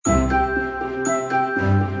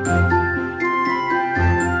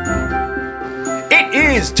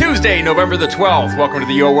is Tuesday, November the 12th. Welcome to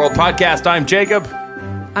the Yo World Podcast. I'm Jacob.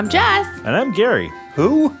 I'm Jess. And I'm Gary.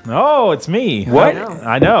 Who? Oh, it's me. What?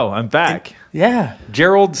 I know. I'm back. Yeah.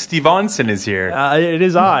 Gerald Stevenson is here. It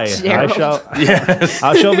is I. Gerald.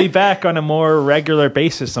 I shall be back on a more regular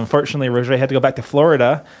basis. Unfortunately, Roger had to go back to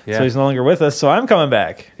Florida, so he's no longer with us. So I'm coming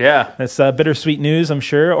back. Yeah. It's bittersweet news, I'm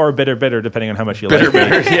sure, or bitter, depending on how much you like it.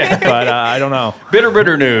 Bitter, yeah. But I don't know.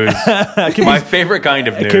 Bitter news. My favorite kind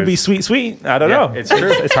of news. It could be sweet. I don't know. It's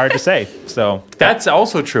true. It's hard to say. So That's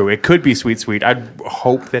also true. It could be sweet. I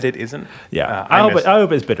hope that it isn't. yeah, I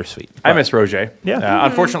hope it's bittersweet. I miss Roger. Yeah.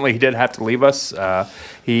 Unfortunately, he did have to leave us.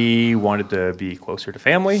 He wanted to be closer to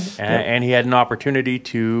family, and he had an opportunity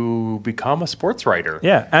to become a sports writer.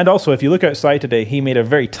 Yeah, and also if you look outside today, he made a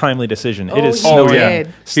very timely decision. It is he snowing,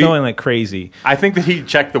 did. snowing like crazy. I think that he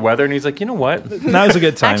checked the weather, and he's like, you know what? Now's a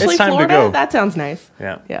good time. Actually, It's time to Florida, go. that sounds nice.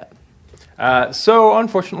 Yeah. Yeah. So,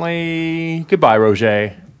 unfortunately, goodbye,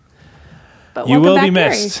 Roger. But You welcome will back, be Gary.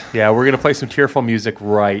 missed. Yeah, we're going to play some tearful music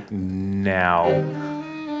right now.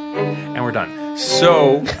 And we're done.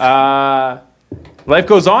 So, life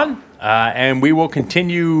goes on, and we will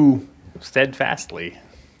continue steadfastly.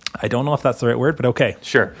 I don't know if that's the right word, but okay.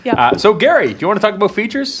 Sure. Yeah. So, Gary, do you want to talk about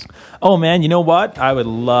features? Oh, man, you know what? I would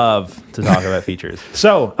love to talk about features.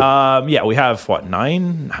 So, we have,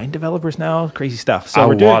 nine developers now? Crazy stuff.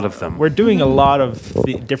 So A lot of them. We're doing a lot of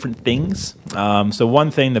different things. So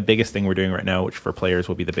one thing, the biggest thing we're doing right now, which for players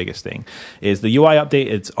will be the biggest thing, is the UI update.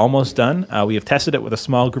 It's almost done. We have tested it with a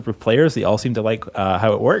small group of players. They all seem to like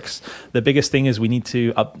how it works. The biggest thing is we need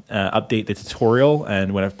to update the tutorial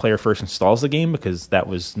and when a player first installs the game, because that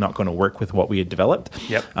was not going to work with what we had developed.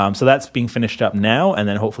 Yep. So that's being finished up now, and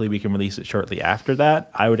then hopefully we can release it shortly after that.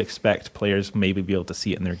 I would expect players maybe be able to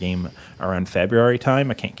see it in their game around February time.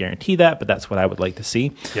 I can't guarantee that, but that's what I would like to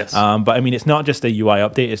see. Yes. But I mean, it's not just a UI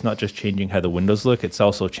update. It's not just changing how the windows look. It's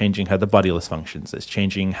also changing how the buddy list functions. It's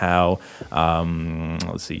changing how,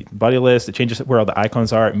 buddy list. It changes where all the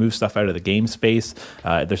icons are. It moves stuff out of the game space.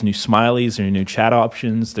 There's new smileys. There's new chat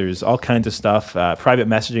options. There's all kinds of stuff. Private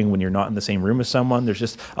messaging when you're not in the same room as someone. There's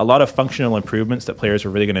just a lot of functional improvements that players are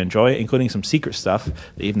really going to enjoy, including some secret stuff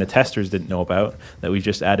that even the testers didn't know about that we've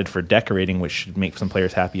just added for decorating, which should make some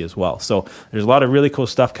players happy as well. So there's a lot of really cool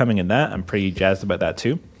stuff coming in that. I'm pretty jazzed about that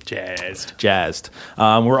too. Jazzed.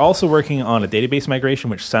 We're also working on a database migration,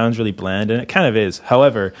 which sounds really bland, and it kind of is.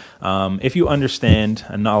 However, if you understand,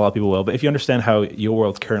 and not a lot of people will, but if you understand how Yo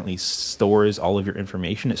World currently stores all of your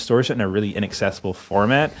information, it stores it in a really inaccessible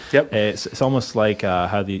format. Yep. It's almost like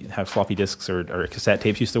how floppy disks or cassette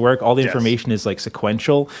tapes used to work. All the information is like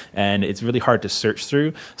sequential, and it's really hard to search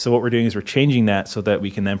through. So what we're doing is we're changing that so that we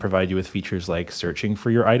can then provide you with features like searching for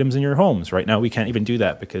your items in your homes. Right now, we can't even do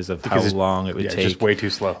that because of how long it would take. It's just way too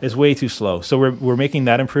slow. It's way too slow. So we're making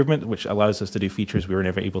that improvement, which allows us to do features we were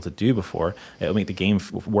never able to do before. It'll make the game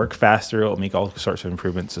work faster. It'll make all sorts of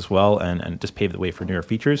improvements as well, and just pave the way for newer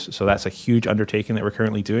features. So that's a huge undertaking that we're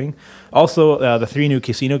currently doing. Also, the 3 new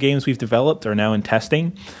casino games we've developed are now in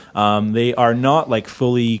testing. They are not like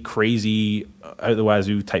fully crazy out of the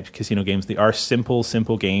wazoo type casino games. They are simple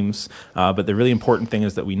games, but the really important thing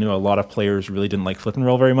is that we knew a lot of players really didn't like flip and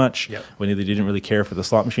roll very much. Yep. They didn't really care for the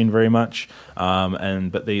slot machine very much,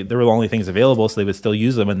 but they were the only things available, so they would still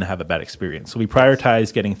use them and have a bad experience. So we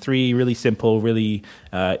prioritized getting 3 really simple, really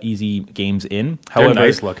easy games in. However, They're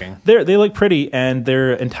nice looking. They look pretty, and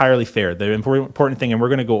they're entirely fair. The important thing, and we're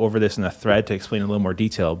going to go over this in a thread to explain in a little more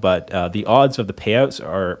detail, but the odds of the payouts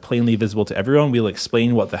are plainly visible to everyone. We'll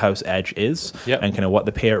explain what the house edge is and kind of what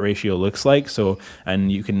the payout ratio looks like. So,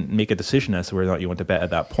 and you can make a decision as to whether or not you want to bet at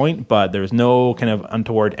that point, but there's no kind of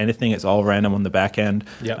untoward anything. It's all random on the back end.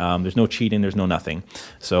 There's no cheating. There's no nothing.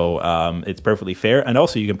 So it's perfectly fair. And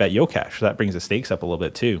also you can bet YoCash. So that brings the stakes up a little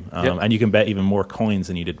bit too. And you can bet even more coins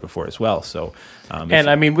than you did before as well. So, and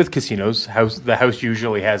I mean, with casinos, the house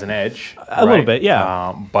usually has an edge. A little bit,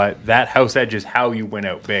 yeah. But that house edge is how you win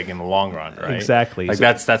out big in the long run, right? Exactly. Like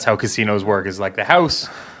that's how casinos work. Is like the house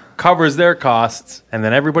covers their costs, and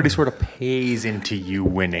then everybody sort of pays into you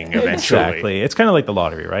winning eventually. Exactly. It's kind of like the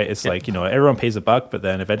lottery, right? It's like, everyone pays $1, but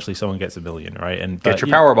then eventually someone gets $1 million, right? And get your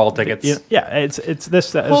Powerball tickets. It's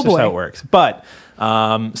just how it works. But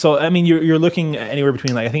so I mean, you're looking anywhere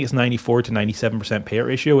between I think it's 94 to 97% payout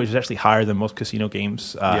ratio, which is actually higher than most casino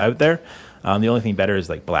games out there. The only thing better is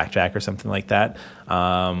like blackjack or something like that.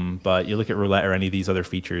 But you look at roulette or any of these other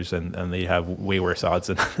features, and they have way worse odds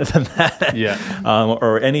than that.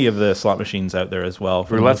 Or any of the slot machines out there as well.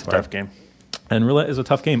 Roulette's a tough game. And roulette is a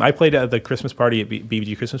tough game. I played at the Christmas party at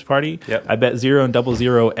BBG Christmas Party. Yep. I bet 0 and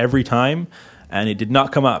 00 every time, and it did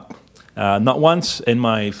not come up. Not once in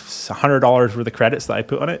my $100 worth of credits that I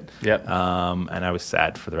put on it. Yep. And I was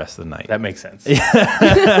sad for the rest of the night. That makes sense.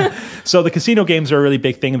 So the casino games are a really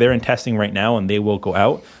big thing. They're in testing right now, and they will go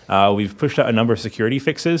out. We've pushed out a number of security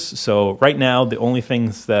fixes. So right now, the only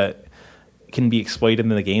things that can be exploited in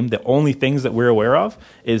the game, the only things that we're aware of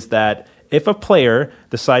is that if a player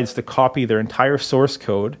decides to copy their entire source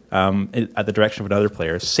code at the direction of another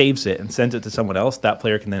player, saves it, and sends it to someone else, that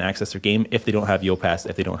player can then access their game if they don't have YoPass,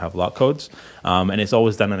 if they don't have lock codes. And it's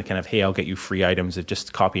always done on a kind of, hey, I'll get you free items if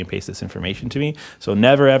just copy and paste this information to me. So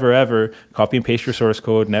never, ever, ever copy and paste your source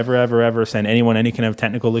code. Never, ever, ever send anyone any kind of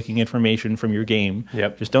technical looking information from your game.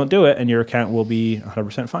 Yep. Just don't do it, and your account will be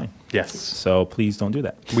 100% fine. Yes. So please don't do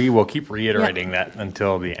that. We will keep reiterating that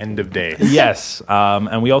until the end of days. Yes,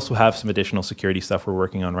 and we also have some additional security stuff we're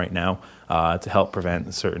working on right now to help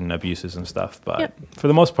prevent certain abuses and stuff. But for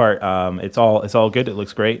the most part, it's all good. It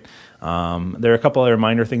looks great. There are a couple other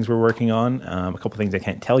minor things we're working on. A couple things I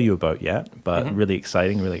can't tell you about yet, but really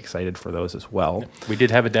exciting. Really excited for those as well. We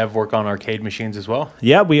did have a dev work on arcade machines as well.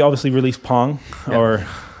 Yeah, we obviously released Pong or.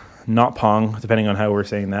 Not Pong, depending on how we're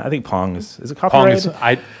saying that. I think Pong is it copyrighted?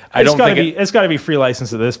 Pong is, I don't think it's got to be free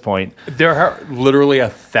license at this point. There are literally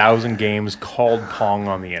 1,000 games called Pong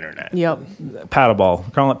on the internet. Yep. Paddleball.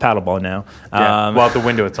 We're calling it Paddleball now. Yeah. Well, at the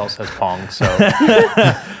window it also says Pong. So,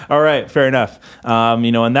 all right, fair enough.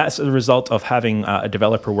 And that's a result of having a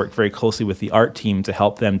developer work very closely with the art team to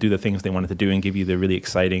help them do the things they wanted to do and give you the really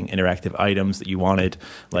exciting interactive items that you wanted,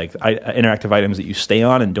 like interactive items that you stay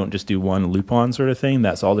on and don't just do one loop on sort of thing.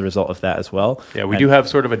 That's all the result of that as well. Yeah, we do have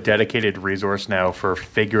sort of a dedicated resource now for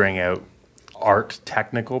figuring out art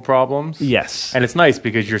technical problems. Yes. And it's nice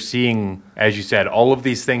because you're seeing, as you said, all of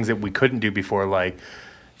these things that we couldn't do before, like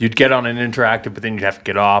you'd get on an interactive, but then you'd have to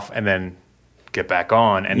get off and then get back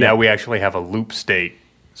on. And now we actually have a loop state.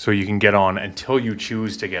 So you can get on until you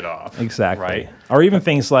choose to get off. Exactly. Right? Or even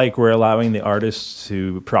things like we're allowing the artists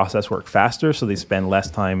to process work faster so they spend less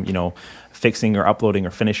time, fixing or uploading or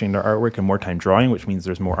finishing their artwork and more time drawing, which means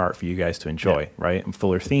there's more art for you guys to enjoy, right? And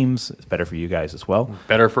fuller themes, it's better for you guys as well.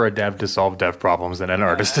 Better for a dev to solve dev problems than an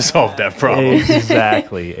artist to solve dev problems.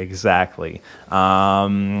 Exactly.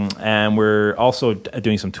 And we're also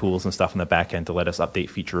doing some tools and stuff in the back end to let us update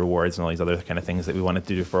feature rewards and all these other kind of things that we wanted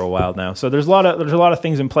to do for a while now. So there's a lot of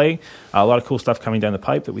things in play, a lot of cool stuff coming down the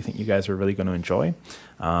pipe that we think you guys are really going to enjoy.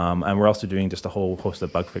 And we're also doing just a whole host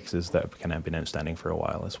of bug fixes that have kind of been outstanding for a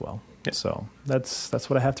while as well. Yep. So that's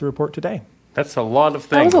what I have to report today. That's a lot of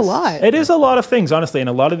things. That was a lot. It is a lot of things, honestly, and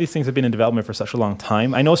a lot of these things have been in development for such a long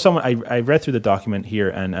time. I know I read through the document here,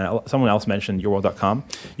 and someone else mentioned YourWorld.com.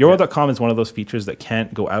 YourWorld.com is one of those features that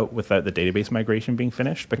can't go out without the database migration being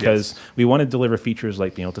finished, because we want to deliver features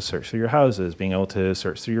like being able to search through your houses, being able to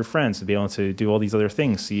search through your friends, to be able to do all these other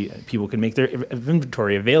things. See, people can make their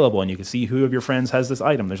inventory available, and you can see who of your friends has this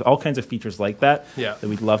item. There's all kinds of features like that that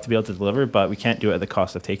we'd love to be able to deliver, but we can't do it at the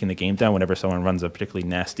cost of taking the game down whenever someone runs a particularly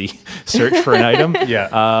nasty search for an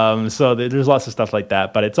item. So there's lots of stuff like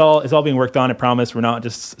that, but it's all being worked on. I promise we're not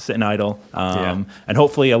just sitting idle. And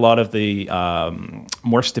hopefully a lot of the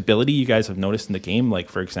more stability you guys have noticed in the game, like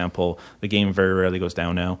for example, the game very rarely goes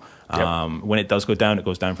down now. When it does go down, it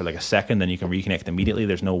goes down for like a second, then you can reconnect immediately.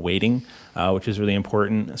 There's no waiting, which is really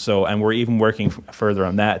important. So, and we're even working further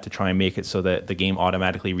on that to try and make it so that the game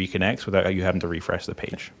automatically reconnects without you having to refresh the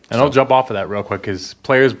page. And I'll jump off of that real quick because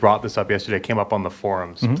players brought this up yesterday, came up on the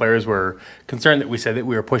forums. Players were concerned that we said that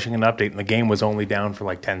we were pushing an update and the game was only down for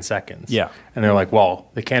like 10 seconds. And they're like, well,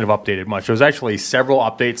 they can't have updated much. There was actually several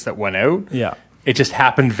updates that went out. It just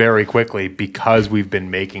happened very quickly because we've been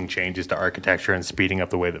making changes to architecture and speeding up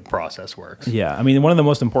the way the process works. I mean, one of the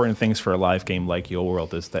most important things for a live game like Yo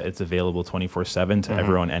World is that it's available 24/7 to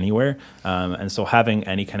everyone anywhere. And so having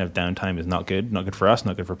any kind of downtime is not good for us,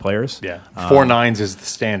 not good for players. 4 nines is the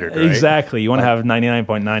standard, right? Exactly. You want to have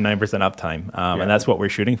 99.99% uptime, and that's what we're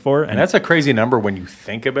shooting for. And that's a crazy number when you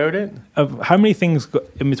think about it. Of how many things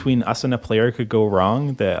in between us and a player could go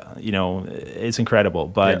wrong, that it's incredible.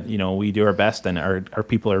 But we do our best. And our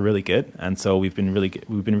people are really good, and so we've been really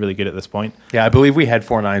good at this point. I believe we had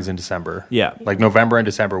 4 nines in December. Like November and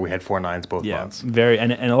December, we had 4 nines both months. Very,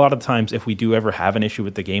 and a lot of times, if we do ever have an issue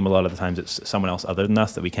with the game, a lot of the times it's someone else other than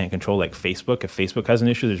us that we can't control, like Facebook. If Facebook has an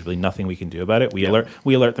issue, there's really nothing we can do about it. We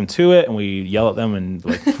alert them to it, and we yell at them and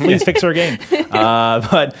like, please fix our game.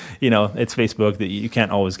 But it's Facebook, that you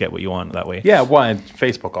can't always get what you want that way. And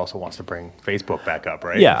Facebook also wants to bring Facebook back up,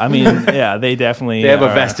 right? I mean, they definitely they have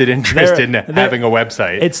a vested interest in having a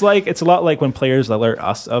website. It's a lot like when players alert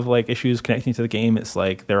us of like issues connecting to the game. It's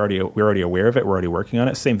like we're already aware of it. We're already working on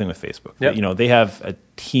it. Same thing with Facebook. Yep. They have a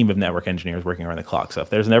team of network engineers working around the clock. So if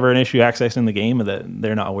there's never an issue accessing the game that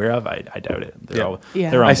they're not aware of, I doubt it. They're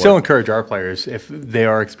on I still board. encourage our players, if they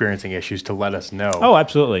are experiencing issues, to let us know. Oh,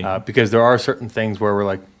 absolutely. Because there are certain things where we're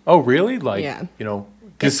like, oh, really? Like,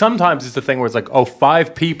 because sometimes it's the thing where it's like, oh,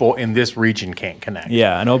 5 people in this region can't connect.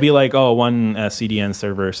 Yeah, and it'll be like, oh, one CDN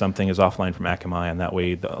server or something is offline from Akamai, and that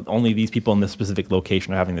way only these people in this specific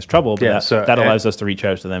location are having this trouble. But that allows us to reach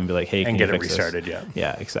out to them and be like, hey, can and you get it fix restarted. this?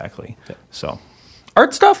 Yeah, Yeah, exactly. So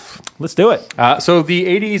art stuff. let's do it. So the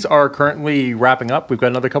 80s are currently wrapping up. We've got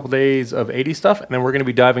another couple days of 80s stuff, and then we're going to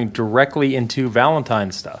be diving directly into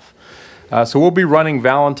Valentine's stuff. So we'll be running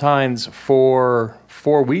Valentine's for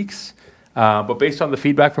 4 weeks. But based on the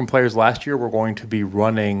feedback from players last year, we're going to be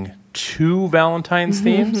running 2 Valentine's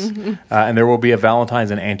themes. And there will be a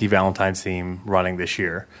Valentine's and anti-Valentine's theme running this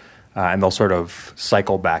year. And they'll sort of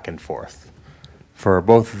cycle back and forth for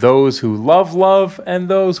both those who love and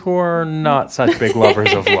those who are not such big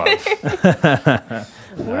lovers of love.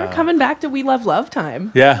 We're coming back to We Love Love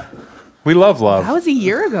time. Yeah. We love love. That was a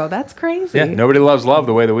year ago. That's crazy. Yeah, nobody loves love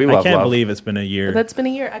the way that we love love. I can't believe it's been a year. That's been a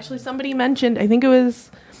year. Actually, somebody mentioned, I think it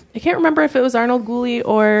was, I can't remember if it was Arnold Gooley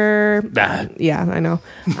or, yeah, I know,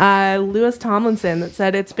 Lewis Tomlinson, that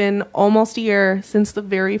said it's been almost a year since the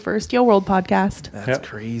very first Yo World podcast. That's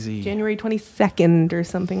crazy. January 22nd or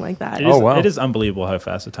something like that. Wow. It is unbelievable how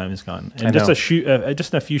fast the time has gone. And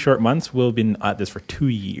just in a few short months, we'll have been at this for 2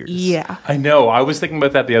 years. Yeah. I know. I was thinking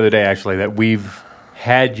about that the other day, actually, that we've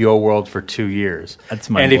had Yo World for 2 years. That's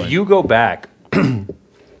And mind-blowing. if you go back, one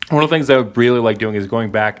of the things I would really like doing is going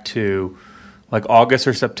back to like August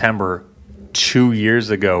or September 2 years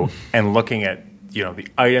ago and looking at, the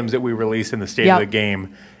items that we released in the state of the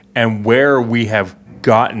game and where we have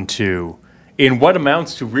gotten to in what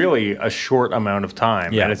amounts to really a short amount of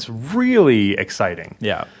time. Yeah. And it's really exciting.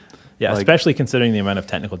 Yeah. Yeah, especially considering the amount of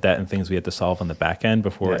technical debt and things we had to solve on the back end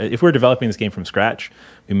before. Yeah. If we were developing this game from scratch,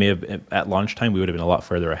 we may have, at launch time, we would have been a lot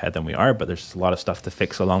further ahead than we are, but there's just a lot of stuff to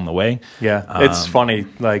fix along the way. Yeah, it's funny.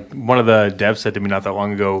 Like, one of the devs said to me not that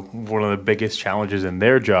long ago, one of the biggest challenges in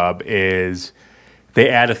their job is they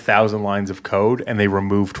add 1,000 lines of code and they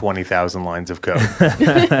remove 20,000 lines of code.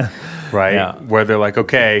 Right? Yeah. Where they're like,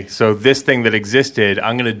 okay, so this thing that existed,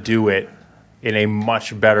 I'm going to do it in a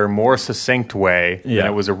much better, more succinct way than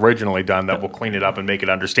it was originally done that will clean it up and make it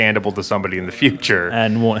understandable to somebody in the future.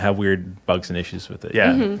 And won't have weird bugs and issues with it.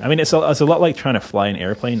 Yeah. I mean, it's a lot like trying to fly an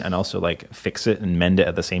airplane and also like fix it and mend it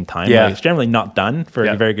at the same time. Yeah. Like, it's generally not done for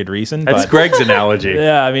a very good reason. That's Greg's analogy.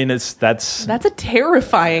 Yeah, I mean, that's a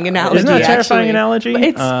terrifying analogy. Isn't that a terrifying analogy?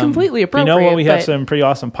 It's completely appropriate. You know what? We have some pretty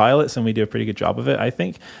awesome pilots and we do a pretty good job of it, I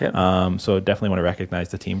think. Yep. So definitely want to recognize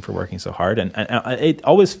the team for working so hard. And it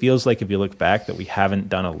always feels like, if you look back, that we haven't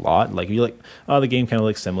done a lot. Like, you're like, oh, the game kind of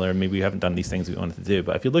looks similar. Maybe we haven't done these things we wanted to do.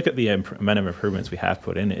 But if you look at the amount of improvements we have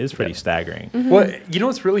put in, it is pretty staggering. Mm-hmm. Well, you know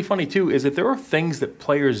what's really funny too is that there are things that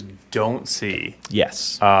players don't see.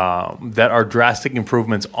 Yes. That are drastic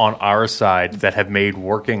improvements on our side that have made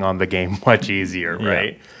working on the game much easier,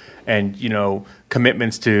 right? And,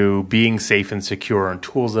 commitments to being safe and secure and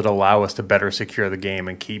tools that allow us to better secure the game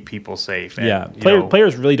and keep people safe. And,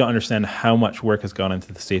 players really don't understand how much work has gone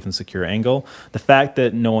into the safe and secure angle. The fact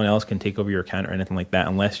that no one else can take over your account or anything like that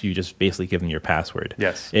unless you just basically give them your password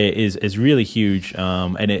is really huge.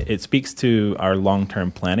 And it speaks to our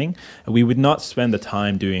long-term planning. We would not spend the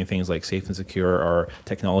time doing things like safe and secure or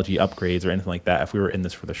technology upgrades or anything like that if we were in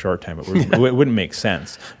this for the short term. It wouldn't make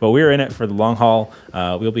sense. But we're in it for the long haul.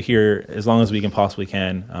 We'll be here as long as we can possibly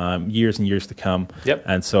can, years and years to come. Yep.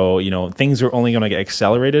 And so, things are only going to get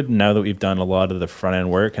accelerated now that we've done a lot of the front end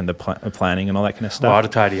work and the planning and all that kind of stuff. A lot of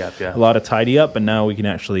tidy up, yeah. A lot of tidy up, and now we can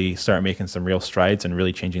actually start making some real strides and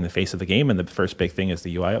really changing the face of the game. And the first big thing is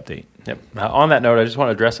the UI update. Yep. On that note, I just want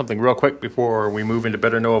to address something real quick before we move into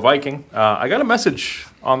Better Know a Viking. I got a message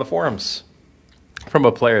on the forums from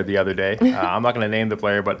a player the other day. I'm not going to name the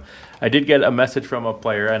player, but I did get a message from a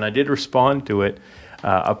player, and I did respond to it.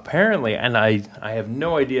 Apparently, and I have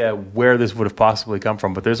no idea where this would have possibly come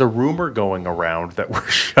from, but there's a rumor going around that we're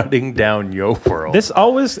shutting down Yo World.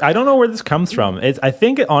 I don't know where this comes from. I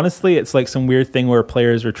think, honestly, it's like some weird thing where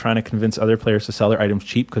players are trying to convince other players to sell their items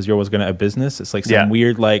cheap because Yo was going out of business. It's like some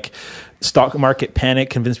weird, like, stock market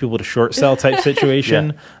panic, convince people to short sell type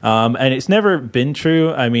situation. And it's never been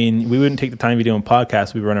true. I mean, we wouldn't take the time to be doing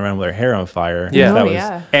podcasts. We'd run around with our hair on fire. Yeah. That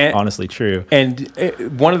was honestly true. And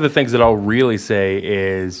one of the things that I'll really say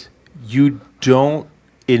is you don't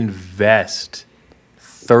invest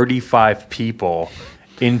 35 people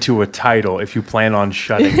into a title if you plan on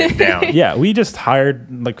shutting it down. Yeah, we just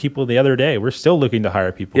hired like people the other day. We're still looking to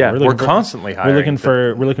hire people. Yeah, we're for, constantly hiring.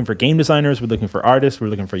 We're looking for game designers. We're looking for artists. We're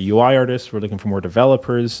looking for UI artists. We're looking for more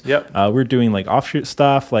developers. Yep. We're doing like offshoot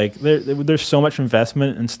stuff. Like there's so much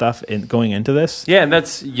investment and stuff going into this. Yeah, and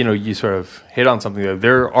that's, you sort of hit on something there.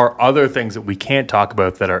 There are other things that we can't talk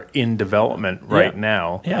about that are in development right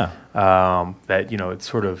now. Yeah. That, it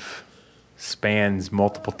sort of spans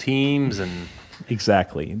multiple teams and...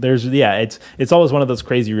 Exactly. It's always one of those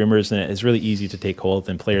crazy rumors, and it's really easy to take hold,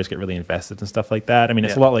 and players get really invested and stuff like that. I mean,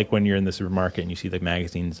 it's a lot like when you're in the supermarket and you see the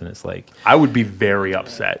magazines, and it's like... I would be very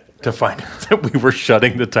upset to find out that we were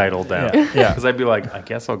shutting the title down. Yeah. Because I'd be like, I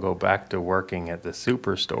guess I'll go back to working at the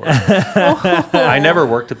Superstore. I never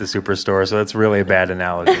worked at the Superstore, so that's really a bad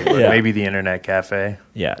analogy. But maybe the internet cafe.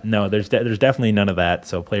 Yeah, no, there's definitely none of that,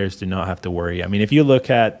 so players do not have to worry. I mean, if you look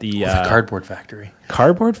at the cardboard factory.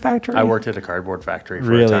 Cardboard factory? I worked at a cardboard factory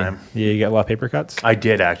for a time. Yeah, you got a lot of paper cuts? I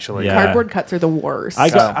did, actually. Yeah. Cardboard cuts are the worst.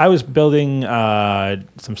 I was building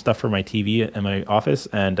some stuff for my TV in my office,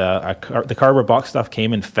 and the cardboard box stuff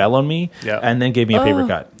came and fell on me, and then gave me a paper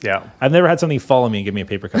cut. Yeah, I've never had something fall on me and give me a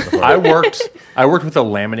paper cut before. I worked with a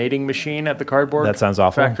laminating machine at the cardboard. That sounds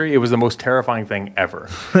awful. Factory. It was the most terrifying thing ever,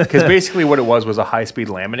 because basically what it was a high-speed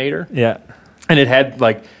laminator. Yeah, and it had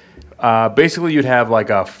basically you'd have like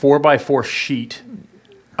a 4x4 sheet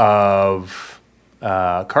of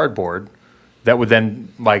cardboard that would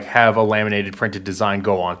then have a laminated printed design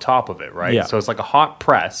go on top of it, right? Yeah. So it's like a hot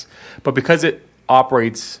press, but because it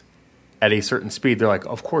operates at a certain speed, they're like,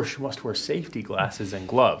 of course you must wear safety glasses and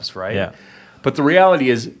gloves, right? Yeah. But the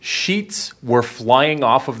reality is sheets were flying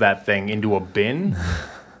off of that thing into a bin,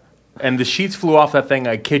 and the sheets flew off that thing,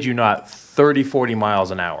 I kid you not, 30, 40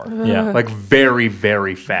 miles an hour. Yeah. Like very,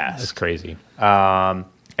 very fast. That's crazy.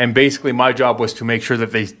 And basically my job was to make sure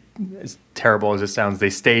that they, as terrible as it sounds, they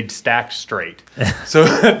stayed stacked straight. So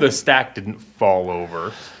that the stack didn't fall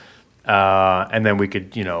over. And then we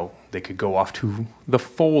could, they could go off to the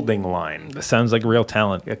folding line. That sounds like real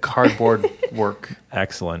talent. Yeah, cardboard work.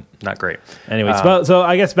 Excellent. Not great. Anyways, so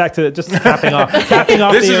I guess back to just capping off.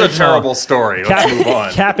 This is a terrible story. Let's move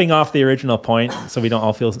on. Capping off the original point, so we don't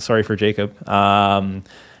all feel sorry for Jacob.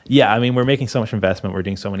 Yeah, I mean, we're making so much investment. We're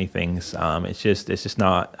doing so many things. It's just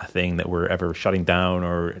not a thing that we're ever shutting down,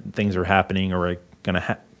 or things are happening, or we're going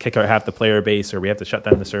to kick out half the player base, or we have to shut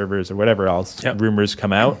down the servers, or whatever else rumors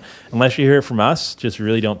come out. Unless you hear it from us, just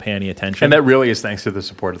really don't pay any attention. And that really is thanks to the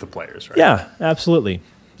support of the players, right? Yeah, absolutely.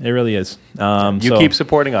 It really is. You keep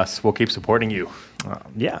supporting us. We'll keep supporting you.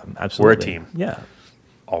 Yeah, absolutely. We're a team. Yeah.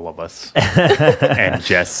 All of us. And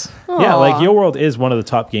Jess. Yeah, like Your World is one of the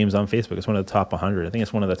top games on Facebook. It's one of the top 100. I think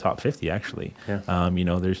it's one of the top 50 actually. Yeah.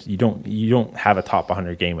 You don't have a top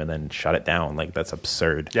 100 game and then shut it down. Like, that's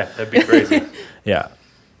absurd. Yeah, that'd be crazy. Yeah.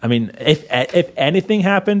 I mean, if anything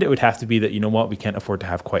happened, it would have to be that, we can't afford to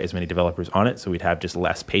have quite as many developers on it, so we'd have just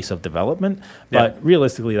less pace of development. But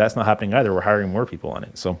realistically, that's not happening either. We're hiring more people on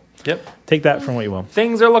it. So take that from what you will.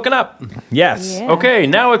 Things are looking up. Yes. Yeah. Okay,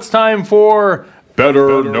 now it's time for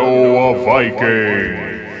Better Know a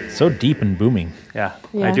Viking. So deep and booming. Yeah,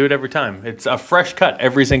 I do it every time. It's a fresh cut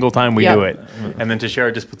every single time we do it. And then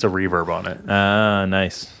Tashara just puts a reverb on it. Ah,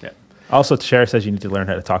 nice. Yeah. Also, Tashara says you need to learn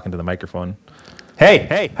how to talk into the microphone.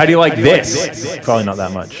 Hey, how do you like this? Probably not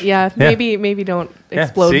that much. Yeah, maybe don't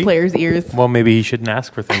explode players' ears. Well, maybe he shouldn't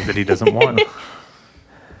ask for things that he doesn't want.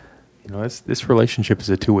 This relationship is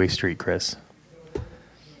a two-way street, Chris. You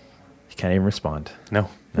can't even respond. No.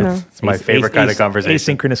 It's my favorite kind of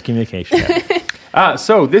conversation. Asynchronous communication.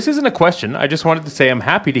 So this isn't a question. I just wanted to say I'm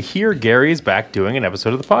happy to hear Gary is back doing an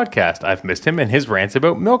episode of the podcast. I've missed him and his rants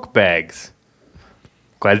about milk bags.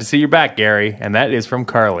 Glad to see you're back, Gary. And that is from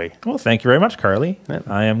Carly. Well, thank you very much, Carly. Yeah.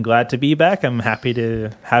 I am glad to be back. I'm happy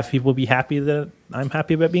to have people be happy that I'm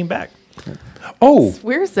happy about being back. Oh,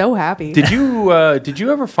 We're so happy. did you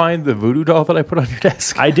ever find the voodoo doll that I put on your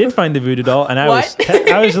desk? I did find the voodoo doll, and I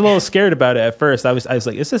was a little scared about it at first. I was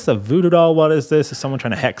like, "Is this a voodoo doll? What is this? Is someone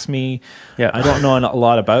trying to hex me?" Yeah. I don't know a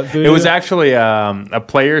lot about voodoo. It was actually a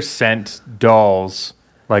player sent dolls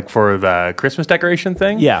for the Christmas decoration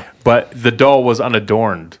thing. Yeah. But the doll was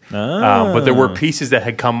unadorned. But there were pieces that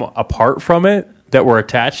had come apart from it that were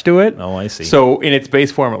attached to it. Oh, I see. So in its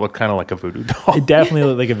base form, it looked kind of like a voodoo doll. It definitely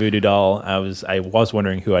looked like a voodoo doll. I was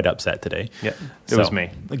wondering who I'd upset today. Yeah, it was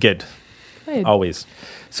me. Good. Good. Always.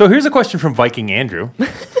 So here's a question from Viking Andrew.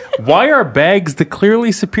 Why are bags the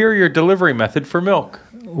clearly superior delivery method for milk?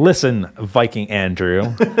 Listen, Viking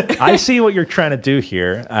Andrew, I see what you're trying to do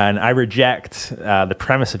here, and I reject the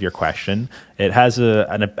premise of your question. It has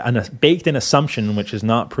a baked-in assumption which is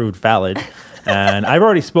not proved valid, And I've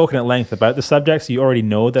already spoken at length about the subject, so you already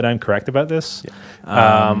know that I'm correct about this.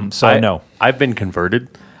 No. I've been converted.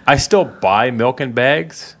 I still buy milk in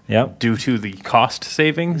bags Yep. due to the cost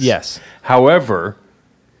savings. Yes. However,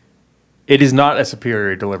 it is not a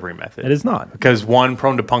superior delivery method. It is not. Because one,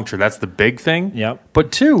 prone to puncture, that's the big thing. Yep.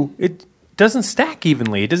 But two, it doesn't stack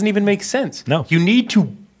evenly. It doesn't even make sense. No. You need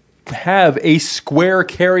to have a square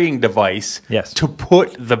carrying device Yes. to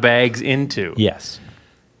put the bags into. Yes.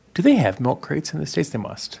 Do they have milk crates in the States? They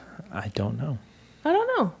must. I don't know. I don't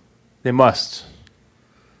know. They must.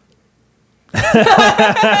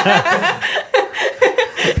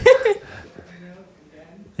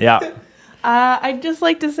 Yeah. I'd just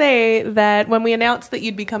like to say that when we announced that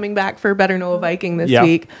you'd be coming back for Better Know a Viking this Yeah.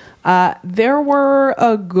 week, there were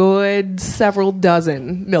a good several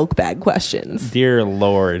dozen milk bag questions. Dear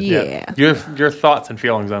Lord. Yeah. Your thoughts and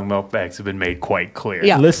feelings on milk bags have been made quite clear.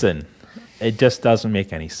 Yeah. Listen, it just doesn't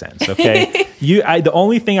make any sense, okay? The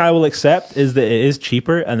only thing I will accept is that it is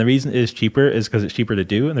cheaper, and the reason it is cheaper is because it's cheaper to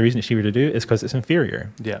do, and the reason it's cheaper to do is because it's inferior.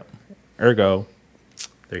 Yeah. Ergo,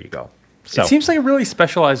 there you go. So, It seems like a really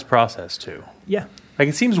specialized process too. yeah. Like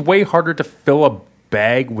it seems way harder to fill a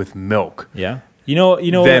bag with milk Yeah. You know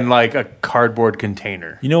than like a cardboard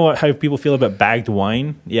container. You know how people feel about bagged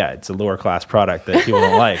wine? Yeah, it's a lower class product that people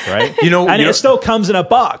don't like, right? And it still comes in a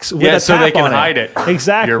box with Yeah, a so they tap can on hide it.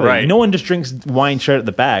 Exactly. You're right. No one just drinks wine straight out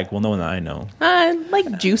the bag. Well, no one that I know.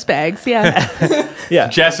 Like juice bags, yeah. Yeah.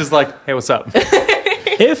 Jess is like, hey, what's up?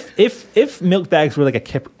 if milk bags were like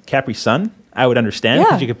a Capri Sun, I would understand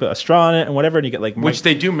because Yeah. you could put a straw in it and whatever, and you get like Which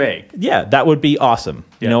they do make. yeah, that would be awesome.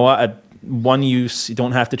 Yeah. You know what? One use, you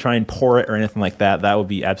don't have to try and pour it or anything like that. That would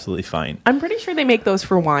be absolutely fine. I'm pretty sure they make those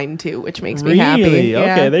for wine too, which makes me happy. Really?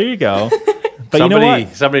 Yeah. Okay, there you go. But you know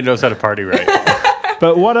what? Somebody knows how to party right.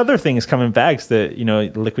 But what other things come in bags that,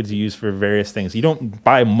 liquids you use for various things? You don't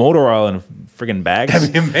buy motor oil in friggin' bags.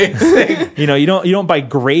 That'd be amazing. You don't buy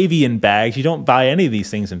gravy in bags. You don't buy any of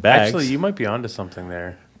these things in bags. Actually, you might be onto something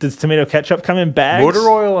there. Does tomato ketchup come in bags? Motor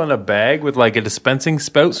oil in a bag with like a dispensing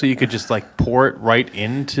spout so you could just like pour it right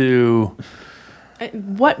into...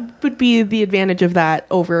 What would be the advantage of that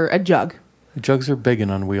over a jug? Jugs are big and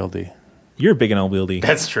unwieldy. You're big and unwieldy.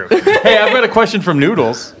 That's true. Hey, I've got a question from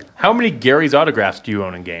Noodles. How many Gary's autographs do you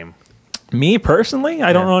own in game? Me personally,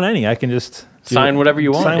 I don't own any. I can just Sign whatever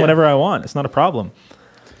you want. Sign whatever I want. It's not a problem.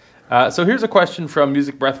 So here's a question from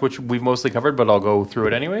Music Breath, which we've mostly covered, but I'll go through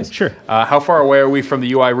it anyways. Sure. How far away are we from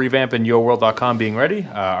the UI revamp and yoworld.com being ready?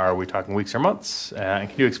 Are we talking weeks or months? And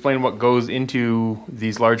can you explain what goes into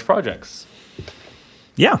these large projects?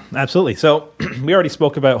 Yeah, absolutely. So we already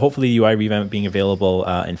spoke about hopefully UI revamp being available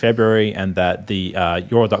in February, and that the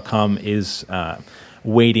yoworld.com is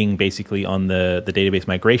waiting basically on the database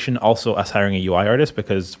migration. Also us hiring a UI artist,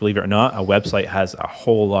 because believe it or not, a website has a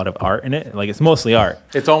whole lot of art in it. Like it's mostly art.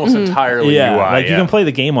 It's almost entirely UI. Like you can play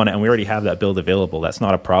the game on it, and we already have that build available. That's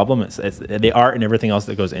not a problem. It's the art and everything else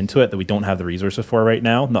that goes into it that we don't have the resources for right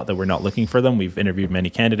now. Not that we're not looking for them. We've interviewed many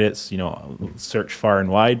candidates, search far and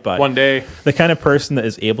wide, but one day the kind of person that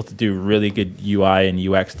is able to do really good UI and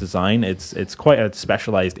UX design, it's quite a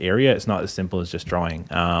specialized area. It's not as simple as just drawing.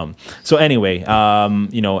 So anyway,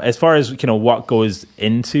 as far as what goes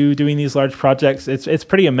into doing these large projects, it's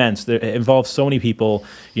pretty immense. It involves so many people.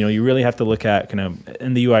 You really have to look at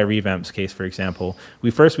in the UI revamps case, for example,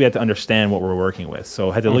 we had to understand what we're working with.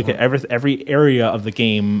 So had to look at every area of the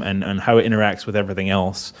game and how it interacts with everything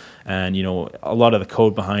else. And a lot of the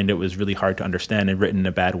code behind it was really hard to understand and written in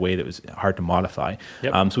a bad way that was hard to modify.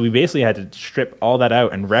 Yep. So we basically had to strip all that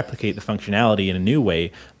out and replicate the functionality in a new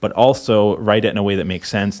way, but also write it in a way that makes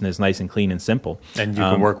sense and is nice and clean and simple. And you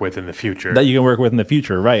can work with in the future. That you can work with in the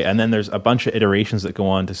future, right? And then there's a bunch of iterations that go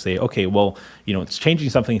on to say, okay, well, it's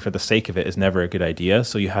changing something for the sake of it is never a good idea.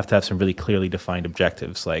 So you have to have some really clearly defined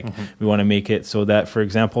objectives. Like we want to make it so that, for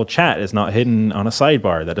example, chat is not hidden on a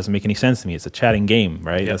sidebar. That doesn't make any sense to me. It's a chatting game,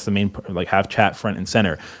 right? Yep. That's the main, have chat front and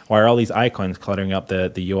center. Why are all these icons cluttering up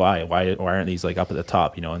the UI? Why aren't these like up at the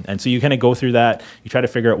top? And so you kind of go through that. You try to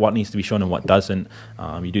figure out what needs to be shown and what doesn't.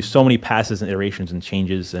 You do so many passes and iterations and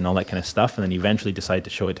changes and all that kind of stuff, and then you eventually decide to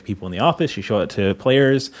show it to people in the office. You show it to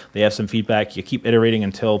players. They have some feedback. You keep iterating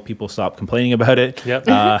until people stop complaining about it. Yep.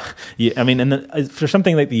 For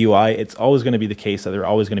something like the UI, it's always going to be the case that there are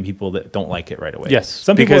always going to be people that don't like it right away. Yes,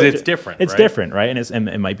 some people, because it's different. It's right? different, right? And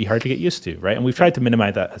it might be hard to get used to, right? And we've tried to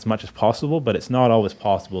minimize that as much as possible, but it's not always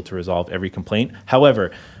possible to resolve every complaint.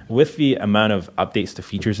 However, with the amount of updates to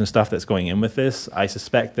features and stuff that's going in with this, I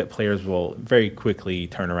suspect that players will very quickly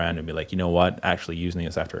turn around and be like, you know what, actually using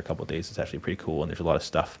this after a couple of days is actually pretty cool, and there's a lot of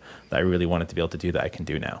stuff that I really wanted to be able to do that I can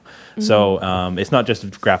do now. So it's not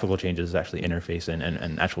just graphical changes, it's actually interface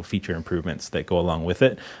and actual feature improvements that go along with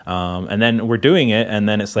it. And then we're doing it, and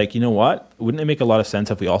then it's like, you know what, wouldn't it make a lot of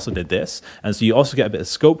sense if we also did this? And so you also get a bit of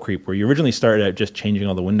scope creep, where you originally started out just changing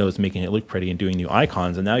all the windows, making it look pretty and doing new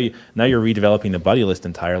icons, and now you're redeveloping the buddy list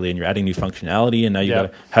entirely, and you're adding new functionality, and now you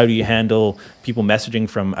got how do you handle people messaging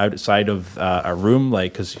from outside of a room,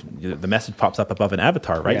 like, because the message pops up above an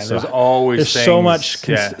avatar, right? So there's so much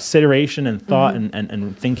consideration and thought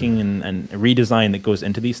and thinking and redesign that goes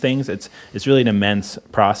into these things. It's really an immense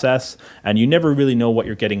process, and you never really know what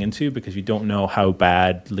you're getting into because you don't know how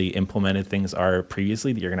badly implemented things are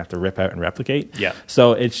previously that you're gonna have to rip out and replicate.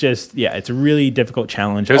 So it's a really difficult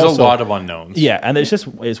challenge. There's also a lot of unknowns. And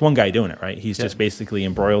it's one guy doing it, right? He's just basically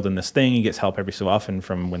embroiled in this thing. He gets help every so often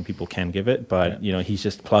from when people can give it, but he's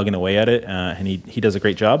just plugging away at it, and he does a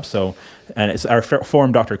great job. So, and it's our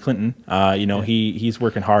forum, Dr. Clinton. He's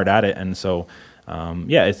working hard at it, and so.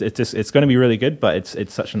 It's going to be really good, but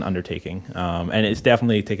it's such an undertaking, and it's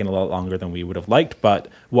definitely taken a lot longer than we would have liked. But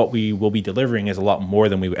what we will be delivering is a lot more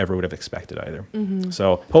than we ever would have expected either.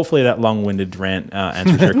 So hopefully that long-winded rant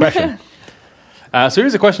answers your question. So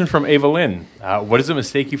here's a question from Ava Lynn. What is a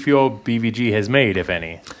mistake you feel BVG has made, if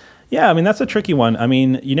any? Yeah, I mean, that's a tricky one. I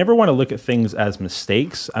mean, you never want to look at things as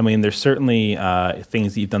mistakes. I mean, there's certainly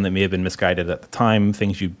things that you've done that may have been misguided at the time,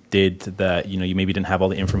 things you did that, you maybe didn't have all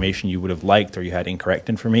the information you would have liked, or you had incorrect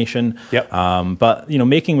information. But,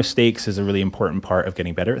 making mistakes is a really important part of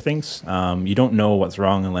getting better at things. You don't know what's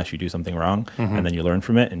wrong unless you do something wrong, and then you learn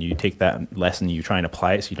from it, and you take that lesson, you try and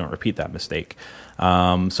apply it so you don't repeat that mistake.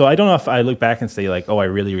 So I don't know if I look back and say like, oh, I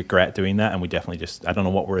really regret doing that, and we definitely I don't know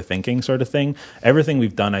what we're thinking sort of thing. Everything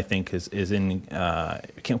we've done, I think, is in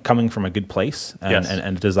coming from a good place and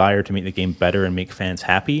a desire to make the game better and make fans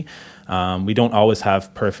happy. We don't always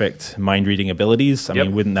have perfect mind-reading abilities. I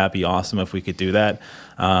mean, wouldn't that be awesome if we could do that?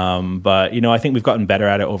 But, I think we've gotten better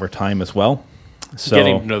at it over time as well. So,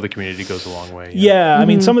 getting to know the community goes a long way. I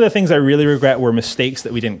mean, some of the things I really regret were mistakes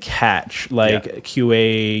that we didn't catch, like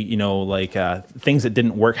QA, things that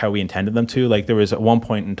didn't work how we intended them to. Like there was at one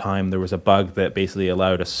point in time, there was a bug that basically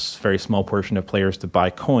allowed a very small portion of players to buy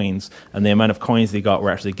coins, and the amount of coins they got were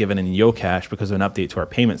actually given in Yocash because of an update to our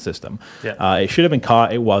payment system. It should have been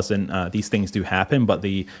caught. It wasn't. These things do happen, but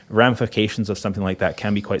the ramifications of something like that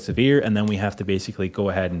can be quite severe, and then we have to basically go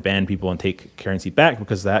ahead and ban people and take currency back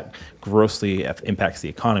because that grossly impacts the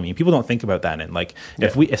economy. People don't think about that. And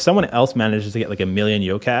if someone else manages to get like 1 million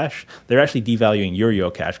Yocash, they're actually devaluing your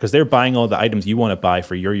Yocash because they're buying all the items you want to buy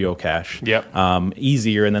for your Yocash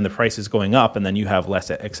easier, and then the price is going up, and then you have less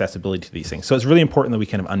accessibility to these things. So it's really important that we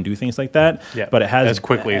kind of undo things like that. But it has as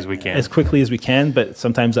quickly as we can. But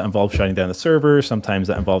sometimes that involves shutting down the server. Sometimes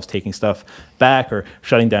that involves taking stuff back or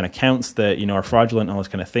shutting down accounts that are fraudulent and all those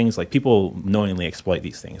kind of things. Like people knowingly exploit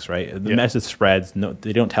these things, right? The message spreads. No,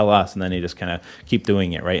 they don't tell us, and then they just kind of keep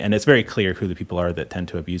doing it, right? And it's very clear who the people are that tend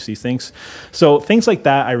to abuse these things. So things like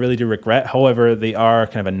that I really do regret. However, they are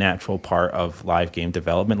kind of a natural part of live game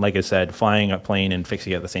development. Like I said, flying a plane and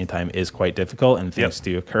fixing it at the same time is quite difficult, and things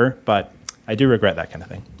do occur, but I do regret that kind of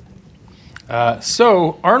thing.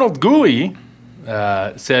 So Arnold Gooley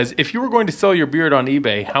says, if you were going to sell your beard on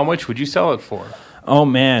eBay, how much would you sell it for? Oh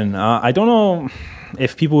man, I don't know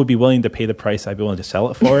if people would be willing to pay the price I'd be willing to sell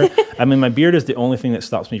it for. I mean, my beard is the only thing that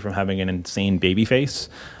stops me from having an insane baby face.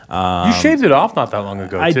 You shaved it off not that long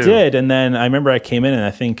ago, I did, and then I remember I came in, and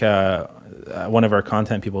I think one of our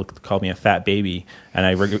content people called me a fat baby, and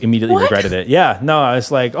I immediately regretted it. I was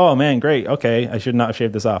like, oh man, great, okay, I should not have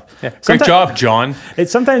shaved this off. Great job, John.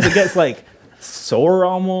 Sometimes it gets like sore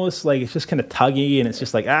almost, like it's just kind of tuggy, and it's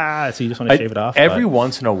just like, so you just want to shave it off. Every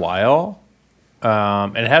once in a while,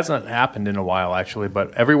 and it hasn't happened in a while actually,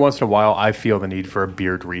 but every once in a while I feel the need for a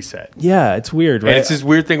beard reset. Yeah, it's weird, right? And it's this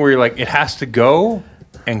weird thing where you're like, it has to go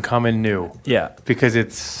and come in new. Because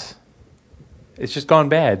it's just gone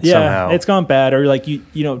bad somehow. It's gone bad. Or like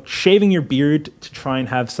shaving your beard to try and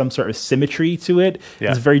have some sort of symmetry to it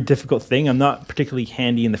is a very difficult thing. I'm not particularly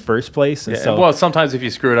handy in the first place. And well, sometimes if you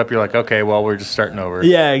screw it up, you're like, okay, well, we're just starting over.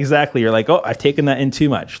 Yeah, exactly. You're like, oh, I've taken that in too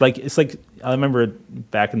much. Like it's like I remember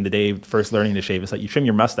back in the day, first learning to shave, it's like you trim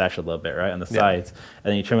your mustache a little bit, right, on the sides,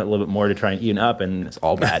 and then you trim it a little bit more to try and even up, and it's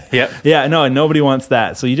all bad. Yeah, no, and nobody wants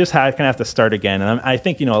that. So you just kind of have to start again. And I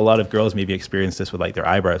think, a lot of girls maybe experience this with like their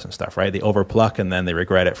eyebrows and stuff, right? They overpluck and then they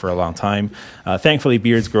regret it for a long time. Thankfully,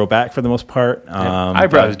 beards grow back for the most part.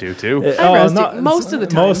 Eyebrows do too. Eyebrows do, most of the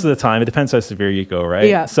time. Most of the time. It depends how severe you go, right?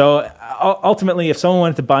 Yeah. So ultimately, if someone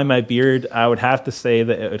wanted to buy my beard, I would have to say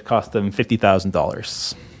that it would cost them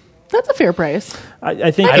 $50,000. That's a fair price.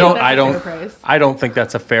 I think I don't think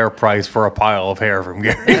that's a fair price for a pile of hair from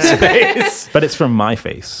Gary's face. But it's from my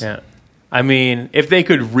face. Yeah. I mean, if they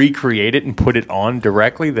could recreate it and put it on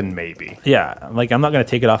directly, then maybe. Yeah, like I'm not going to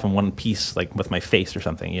take it off in one piece, like with my face or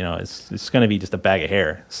something. It's going to be just a bag of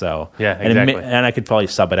hair. So yeah, exactly. And I could probably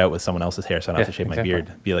sub it out with someone else's hair, so I don't have to shave my beard.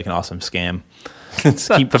 It'd be like an awesome scam. It's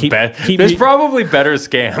not the best. There's probably better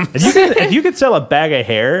scams. If you could sell a bag of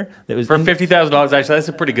hair that was for $50,000, actually, that's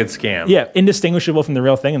a pretty good scam. Yeah, indistinguishable from the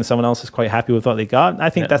real thing, and someone else is quite happy with what they got. I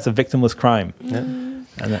think that's a victimless crime. Yeah.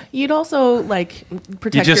 You'd also protect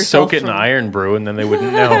yourself. You just soak it in iron brew, and then they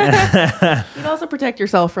wouldn't know. You'd also protect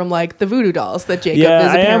yourself from the voodoo dolls that Jacob is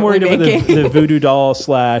I am worried making. about the voodoo doll /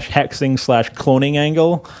 hexing / cloning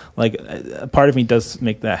angle. Like, a part of me does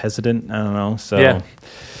make that hesitant. I don't know. So yeah.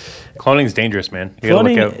 Cloning's dangerous, man. You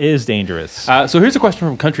Cloning gotta look out. is dangerous. So here's a question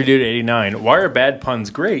from Country Dude 89. Why are bad puns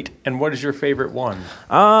great, and what is your favorite one?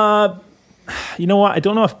 You know what? I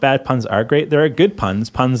don't know if bad puns are great. There are good puns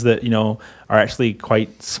that, are actually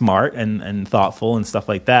quite smart and thoughtful and stuff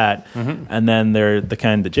like that. Mm-hmm. And then they're the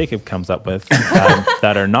kind that Jacob comes up with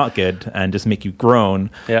that are not good and just make you groan.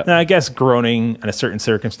 Yep. And I guess groaning in a certain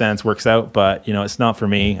circumstance works out, but, it's not for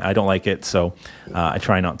me. I don't like it, so I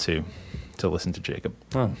try not to listen to Jacob.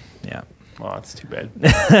 Oh. Yeah. Oh, that's too bad.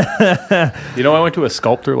 I went to a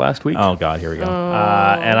sculptor last week. Oh, God, here we go.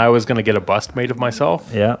 And I was going to get a bust made of myself.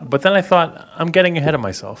 Yeah. But then I thought, I'm getting ahead of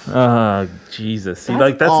myself. Oh, Jesus. See,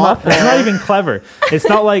 that's awful. not even clever. It's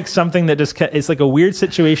not like something that it's like a weird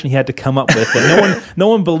situation he had to come up with. That no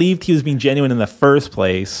one believed he was being genuine in the first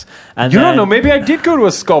place. And don't know. Maybe I did go to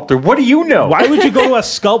a sculptor. What do you know? Why would you go to a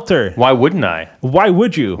sculptor? Why wouldn't I? Why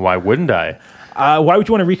would you? Why wouldn't I? Why would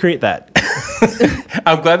you want to recreate that?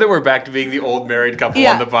 I'm glad that we're back to being the old married couple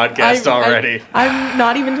on the podcast already. I'm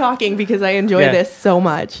not even talking because I enjoy this so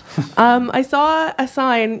much. I saw a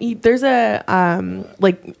sign. There's a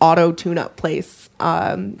auto tune-up place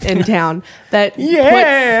in town that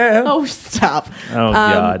stop. Oh,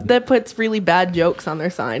 God. That puts really bad jokes on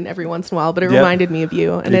their sign every once in a while, but it reminded me of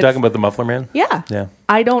you. And Are you talking about the Muffler Man? Yeah. Yeah.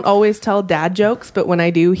 I don't always tell dad jokes, but when I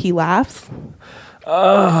do, he laughs.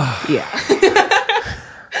 Yeah.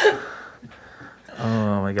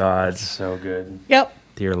 Oh, my God. So good. Yep.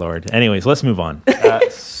 Dear Lord. Anyways, let's move on.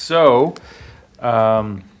 Toink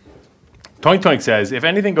Toink says, if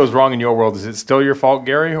anything goes wrong in your world, is it still your fault,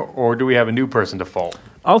 Gary, or do we have a new person to fault?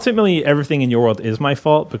 Ultimately, everything in your world is my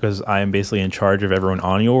fault because I am basically in charge of everyone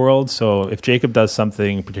on your world. So if Jacob does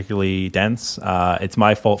something particularly dense, it's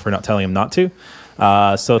my fault for not telling him not to.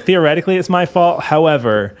 So theoretically, it's my fault.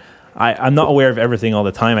 However, I'm not aware of everything all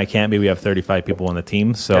the time. I can't be. We have 35 people on the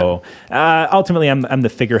team. So ultimately, I'm the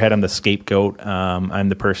figurehead. I'm the scapegoat. I'm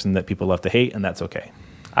the person that people love to hate, and that's okay.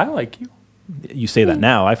 I like you. You say that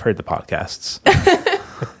now. I've heard the podcasts.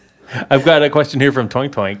 I've got a question here from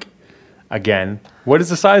Toink Toink. Again, what is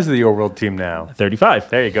the size of the Your World team now? 35.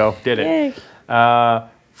 There you go. Did it.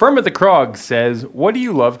 Firma the Krog says, what do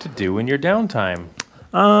you love to do in your downtime?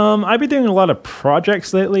 I've been doing a lot of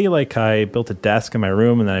projects lately. Like I built a desk in my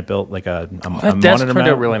room, and then I built like a that monitor desk turned mount.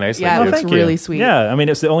 out really nicely. Yeah, it looks Thank you. really sweet. Yeah, I mean,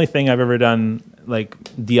 it's the only thing I've ever done like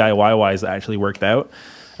DIY wise that actually worked out.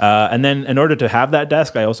 And then in order to have that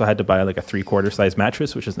desk, I also had to buy like a 3/4 size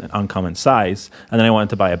mattress, which is an uncommon size. And then I wanted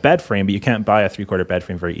to buy a bed frame, but you can't buy a 3/4 bed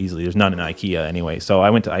frame very easily. There's none in IKEA anyway. So I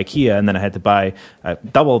went to IKEA, and then I had to buy a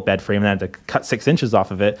double bed frame, and I had to cut 6 inches off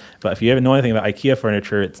of it. But if you ever know anything about IKEA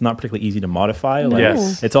furniture, it's not particularly easy to modify. Like,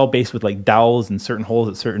 Yes. It's all based with like dowels and certain holes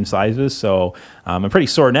at certain sizes. So I'm pretty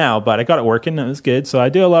sore now, but I got it working, and it was good. So I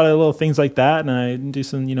do a lot of little things like that, and I do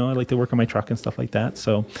some, I like to work on my truck and stuff like that.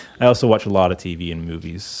 So I also watch a lot of TV and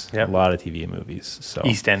movies. Yep. A lot of TV and movies. So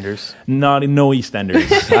EastEnders. no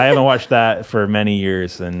EastEnders. I haven't watched that for many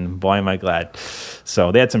years, and boy, am I glad.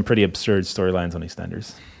 So they had some pretty absurd storylines on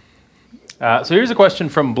EastEnders. So here's a question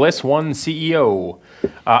from Bliss1 CEO.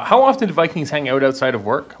 How often do Vikings hang out outside of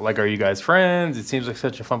work? Like, are you guys friends? It seems like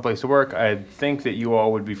such a fun place to work. I think that you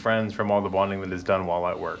all would be friends from all the bonding that is done while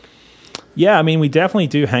at work. Yeah, I mean, we definitely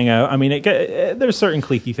do hang out. I mean, there's certain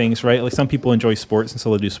cliquey things, right? Like some people enjoy sports, and so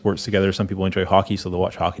they'll do sports together. Some people enjoy hockey, so they'll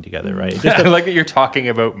watch hockey together, right? I like that you're talking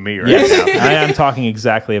about me right Yes, now. I am talking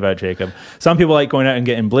exactly about Jacob. Some people like going out and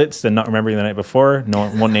getting blitzed and not remembering the night before. No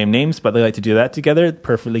one won't name names, but they like to do that together.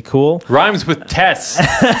 Perfectly cool. Rhymes with Tess.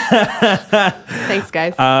 Thanks,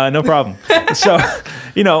 guys. No problem. So,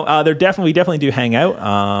 we definitely do hang out.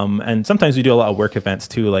 And sometimes we do a lot of work events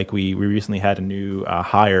too. Like we recently had a new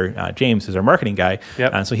hire, James, who's our marketing guy.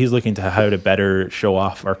 Yep. And so he's looking to how to better show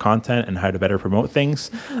off our content and how to better promote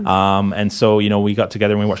things. And so, we got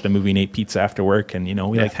together and we watched a movie and ate pizza after work. And,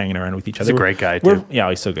 we like hanging around with each other. He's a great guy too. Yeah,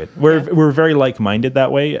 he's so good. We're very like-minded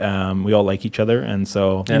that way. We all like each other. And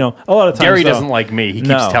so, a lot of times... Gary doesn't like me. He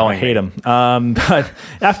keeps telling me. I hate him. But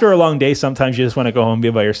after a long day, sometimes you just want to go home and be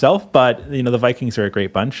by yourself. But, the Vikings are a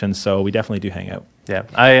great bunch. And so we definitely do hang out. Yeah,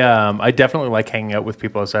 I definitely like hanging out with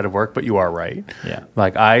people outside of work, but you are right. Yeah.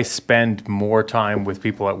 Like, I spend more time with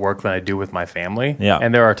people at work than I do with my family. Yeah.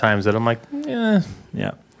 And there are times that I'm like, Yeah.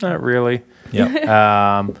 not really.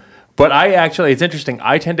 Yeah. But it's interesting.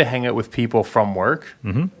 I tend to hang out with people from work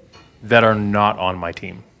that are not on my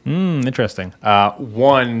team. Interesting.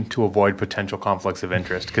 One, to avoid potential conflicts of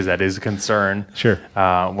interest, because that is a concern. Sure.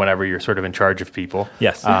 Whenever you're sort of in charge of people.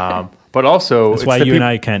 Yes. But also, That's why you and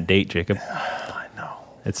I can't date, Jacob. I know.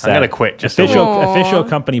 It's I'm going to quit. Just official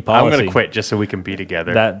company policy. I'm going to quit just so we can be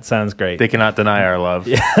together. That sounds great. They cannot deny our love.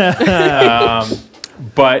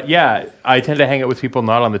 But yeah, I tend to hang out with people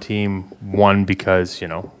not on the team. One, because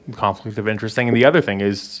conflict of interest thing, and the other thing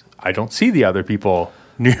is I don't see the other people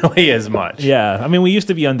nearly as much. Yeah, I mean, we used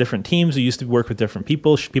to be on different teams. We used to work with different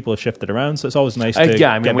people. People have shifted around, so it's always nice to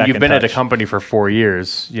when you've been at a company for 4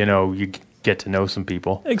 years, you get to know some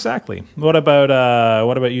people. Exactly. What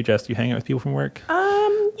about you, Jess? Do you hang out with people from work?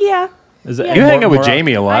 Yeah. Is it You hang out with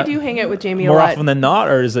Jamie a lot. I do hang out with Jamie a more lot. often than not,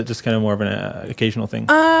 or is it just kind of more of an occasional thing?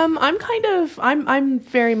 I'm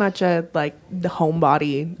very much the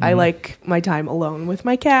homebody. I like my time alone with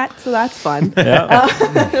my cat, so that's fun.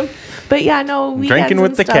 Yeah. But yeah, no, weekends Drinking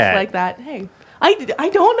with and the stuff cat. like that. Hey, I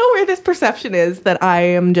don't know where this perception is that I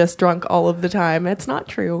am just drunk all of the time. It's not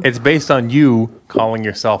true. It's based on you calling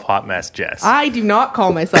yourself Hot Mess Jess. I do not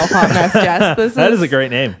call myself Hot Mess Jess. That is a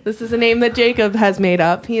great name. This is a name that Jacob has made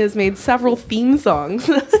up. He has made several theme songs.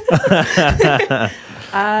 The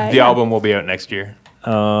album will be out next year.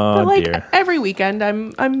 Oh, but dear. every weekend,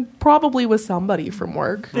 I'm probably with somebody from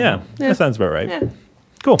work. Yeah, that sounds about right. Yeah.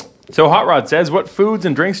 Cool. So Hot Rod says, what foods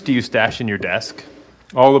and drinks do you stash in your desk?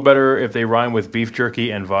 All the better if they rhyme with beef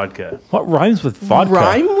jerky and vodka. What rhymes with vodka?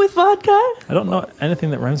 Rhyme with vodka? I don't know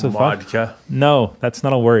anything that rhymes with vodka. Vodka. No, that's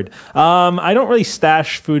not a word. I don't really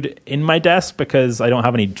stash food in my desk because I don't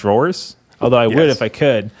have any drawers. Although I would if I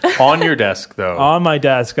could. On your desk, though. On my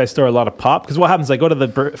desk, I store a lot of pop. Because what happens, I go to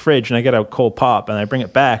the fridge and I get a cold pop and I bring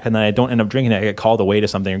it back and then I don't end up drinking it. I get called away to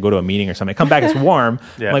something or go to a meeting or something. I come back, it's warm.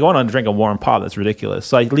 Yeah. I'm like, I want to drink a warm pop. That's ridiculous.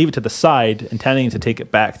 So I leave it to the side, intending to take it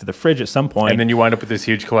back to the fridge at some point. And then you wind up with this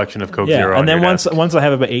huge collection of Coke Zero. And on then your once desk. I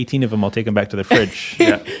have about 18 of them, I'll take them back to the fridge.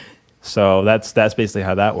 Yeah. So that's basically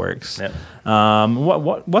how that works. Yep.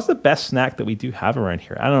 What's the best snack that we do have around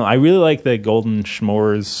here? I don't know. I really like the Golden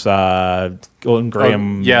Schmores, Golden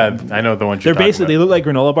Graham. Yeah, I know the ones you're They're basically they talking look like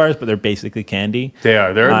granola bars, but they're basically candy. about. They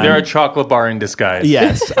are. They're a chocolate bar in disguise.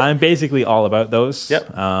 Yes, I'm basically all about those.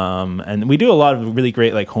 Yep. And we do a lot of really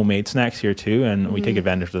great homemade snacks here too, and we take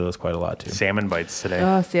advantage of those quite a lot too. Salmon bites today.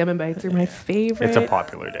 Oh, salmon bites are my favorite. It's a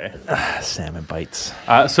popular day. Salmon bites.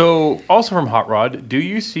 So, also from Hot Rod, do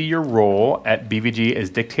you see your role at BVG as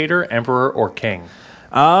dictator, emperor, or king?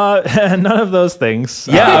 None of those things.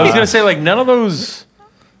 Yeah, I was going to say, none of those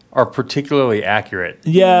are particularly accurate.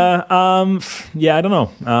 Yeah, I don't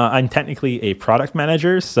know. I'm technically a product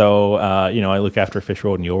manager, so I look after Fish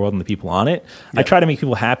World and Your World and the people on it. Yep. I try to make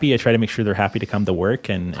people happy. I try to make sure they're happy to come to work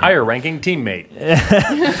and higher ranking teammate. And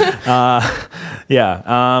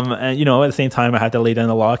at the same time, I have to lay down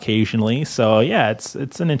the law occasionally. So yeah, it's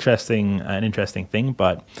an interesting thing,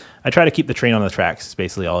 but I try to keep the train on the tracks. Is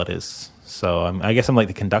basically all it is. So I guess I'm like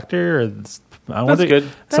the conductor, or That's good.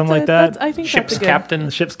 Something like that. I think Ship's that's good. captain.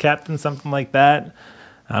 The ship's captain, something like that.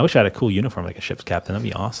 I wish I had a cool uniform like a ship's captain. That'd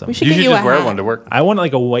be awesome. We should You get should you just a wear hat. one to work. I want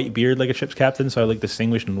a white beard like a ship's captain, so I look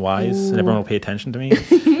distinguished and wise, and everyone will pay attention to me.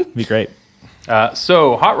 It'd be great.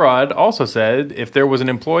 So Hot Rod also said, if there was an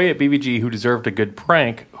employee at BVG who deserved a good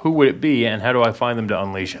prank, who would it be, and how do I find them to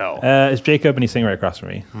unleash hell? It's Jacob, and he's sitting right across from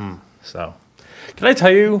me. So, Can I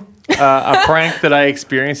tell you a prank that I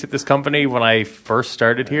experienced at this company when I first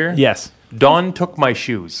started here? yes. Dawn took my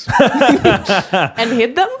shoes And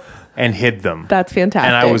hid them? and hid them. That's fantastic.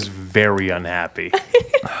 And I was very unhappy.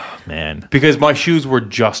 man. because my shoes were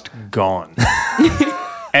just gone.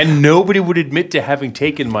 And nobody would admit to having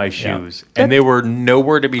taken my shoes, and they were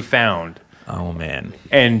nowhere to be found. Oh, man.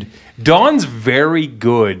 And Don's very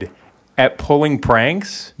good at pulling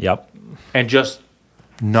pranks Yep. and just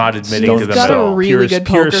not admitting He's to them got at a all. really good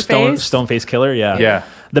poker face. Stone face killer, yeah. Yeah.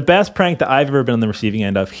 The best prank that I've ever been on the receiving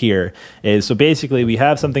end of here is, so basically we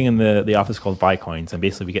have something in the office called Vicoins, and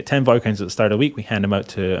basically we get 10 Vicoins at the start of the week. We hand them out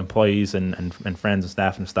to employees and friends and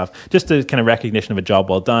staff and stuff, just to kind of recognition of a job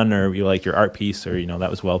well done, or you like your art piece, or that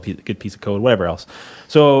was good piece of code, whatever else.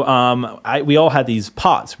 So we all had these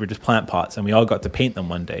pots. We were just plant pots, and we all got to paint them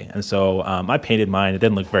one day. And so I painted mine. It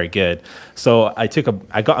didn't look very good. So I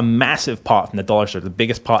got a massive pot from the dollar store, the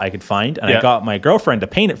biggest pot I could find, and I got my girlfriend to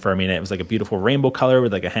paint it for me, and it was like a beautiful rainbow color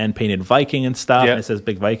with like a hand painted Viking and stuff, and it says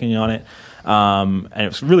Big Viking on it, and it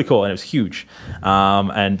was really cool, and it was huge,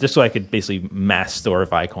 and just so I could basically mass store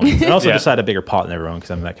Vicoins, and also just had a bigger pot than everyone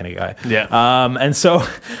because I'm that kind of guy. And so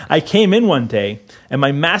I came in one day, and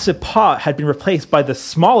my massive pot had been replaced by the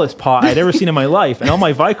smallest pot I'd ever seen in my life, and all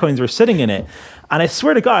my Vicoins were sitting in it. And I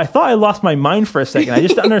swear to God, I thought I lost my mind for a second. I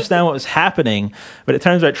just didn't understand what was happening. But it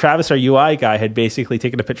turns out Travis, our UI guy, had basically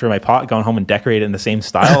taken a picture of my pot, gone home and decorated it in the same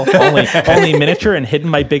style, only miniature, and hidden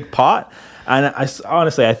my big pot. And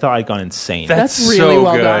honestly, I thought I'd gone insane. That's really so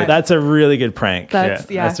well good. done. That's a really good prank.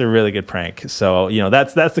 That's a really good prank. So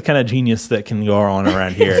that's the kind of genius that can go on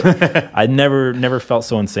around here. I never felt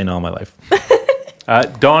so insane in all my life.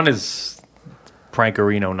 Don is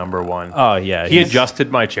Prankerino #1. Oh yeah, he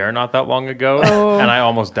adjusted my chair not that long ago, and I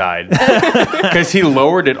almost died because he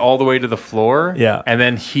lowered it all the way to the floor. Yeah, and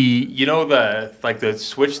then he, the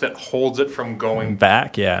switch that holds it from going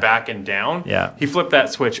back and down. Yeah, he flipped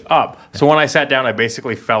that switch up. So when I sat down, I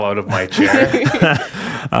basically fell out of my chair.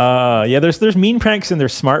 There's mean pranks and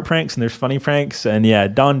there's smart pranks and there's funny pranks, and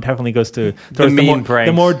Don definitely goes to the mean pranks,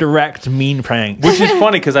 the more direct mean pranks, which is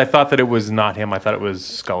funny because I thought that it was not him. I thought it was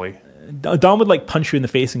Scully. Don would like punch you in the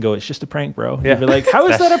face and go, "It's just a prank, bro." Yeah. You'd be like, "How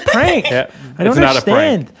is that a prank? I don't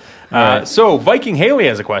understand." So Viking Haley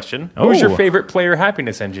has a question. Who's your favorite player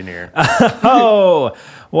happiness engineer? Oh,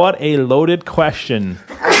 what a loaded question.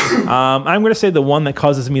 I'm going to say the one that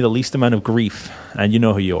causes me the least amount of grief, and you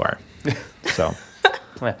know who you are. So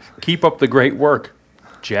keep up the great work,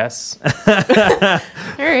 Jess. All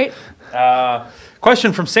right.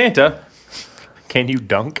 Question from Santa. Can you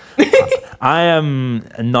dunk? I am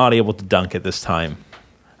not able to dunk at this time.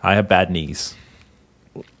 I have bad knees.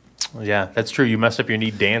 Yeah, that's true. You messed up your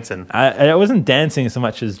knee dancing. I wasn't dancing so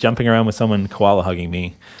much as jumping around with someone koala hugging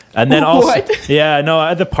me. And then also,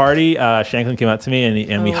 at the party, Shanklin came up to me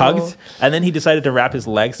and we hugged. And then he decided to wrap his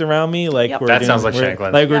legs around me, like sounds like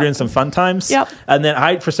Shanklin. Like we're doing some fun times. Yep. And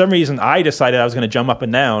then for some reason, I decided I was going to jump up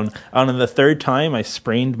and down. And on the third time, I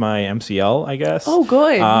sprained my MCL, I guess. Oh,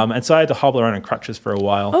 good. And so I had to hobble around on crutches for a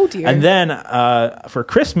while. Oh dear. And then for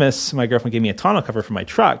Christmas, my girlfriend gave me a tonneau cover for my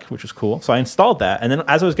truck, which was cool. So I installed that. And then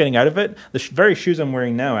as I was getting out of it, the very shoes I'm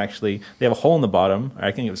wearing now, actually, they have a hole in the bottom.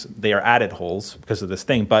 I think they are added holes because of this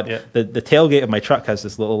thing. But the tailgate of my truck has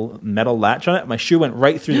this little metal latch on it. My shoe went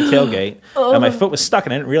right through the tailgate, and my foot was stuck,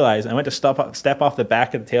 and I didn't realize. I went to step off the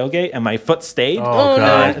back of the tailgate, and my foot stayed. Oh,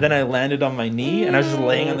 God. And then I landed on my knee, and I was just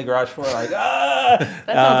laying on the garage floor like, ah!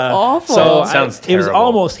 That sounds awful. So sounds it was terrible.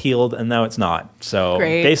 almost healed, and now it's not. So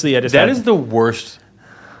Great. basically, That is the worst,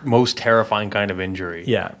 most terrifying kind of injury.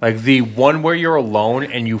 Yeah. Like the one where you're alone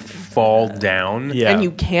and you fall down. Yeah. And you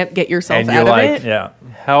can't get yourself And out you're of like, it. Yeah.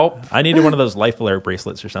 Help. I needed one of those life alert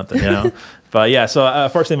bracelets or something, But so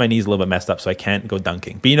unfortunately my knee's a little bit messed up, so I can't go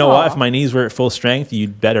dunking. But you know what? If my knees were at full strength,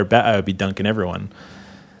 you'd better bet I would be dunking everyone.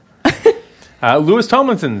 Lewis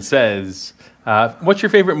Tomlinson says, what's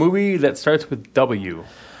your favorite movie that starts with W?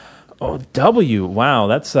 Oh, W. Wow,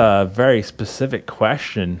 that's a very specific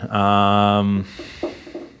question.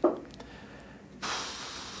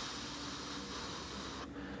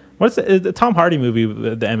 What's the Tom Hardy movie,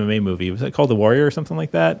 the MMA movie? Was it called The Warrior or something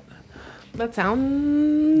like that? That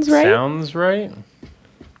sounds right. Sounds right.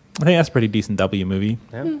 I think that's a pretty decent W movie.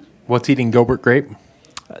 Yeah. What's Eating Gilbert Grape?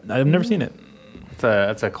 I've never seen it.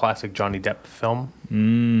 It's a classic Johnny Depp film.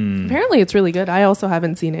 Apparently, it's really good. I also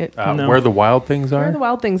haven't seen it. No. Where the Wild Things Are? Where the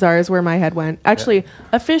Wild Things Are is where my head went. Actually,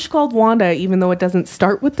 A Fish Called Wanda, even though it doesn't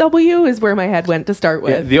start with W, is where my head went to start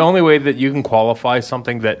with. Yeah, the only way that you can qualify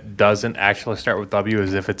something that doesn't actually start with W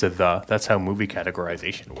is if it's a the. That's how movie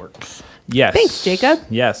categorization works. Yes. Thanks, Jacob.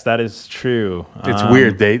 Yes, that is true. It's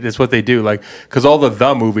weird. That's what they do. Like, because all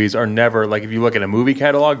the movies are never, like, if you look at a movie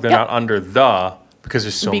catalog, they're not under the, because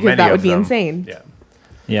there's so many of them. Because that would be insane. Yeah.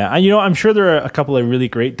 Yeah, and I'm sure there are a couple of really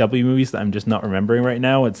great W movies that I'm just not remembering right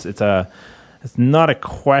now. It's a It's not a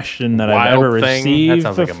question that I've Wild ever Thing? That received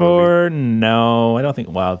sounds like a before. No, I don't think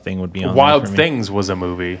Wild Thing would be on Wild there for me. Things was a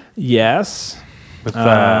movie Yes. with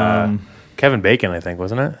Kevin Bacon, I think,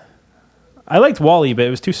 wasn't it? I liked WALL-E, but it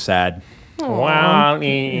was too sad. Wow.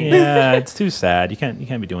 Yeah, it's too sad. You can't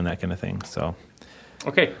be doing that kind of thing. So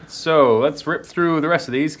Okay, so let's rip through the rest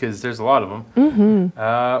of these because there's a lot of them.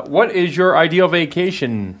 Mm-hmm. What is your ideal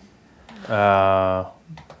vacation?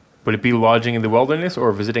 Would it be lodging in the wilderness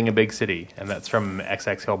or visiting a big city? And that's from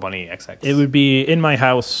XX Hill Bunny XX. it would be in my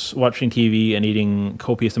house watching TV and eating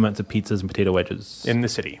copious amounts of pizzas and potato wedges in the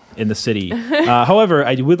city. in the city. However,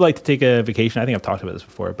 I would like to take a vacation. I think I've talked about this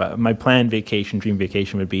before, but my planned vacation, dream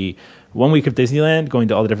vacation, would be 1 week of Disneyland, going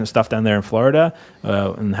to all the different stuff down there in Florida,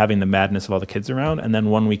 and having the madness of all the kids around, and then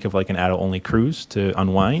 1 week of like an adult-only cruise to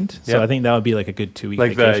unwind. So Yep. I think that would be like a good 2 week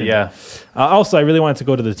Like vacation. Also, I really wanted to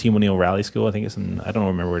go to the Team O'Neill Rally School. I think it's in, I don't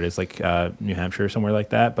remember where it is, like New Hampshire or somewhere like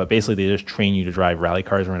that. But basically, they just train you to drive rally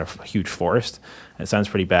cars around a huge forest. It sounds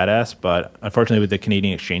pretty badass, but unfortunately, with the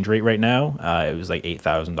Canadian exchange rate right now, it was like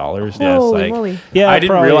 $8,000. Holy moly. Yeah, I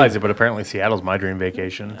didn't probably- realize it, but apparently Seattle's my dream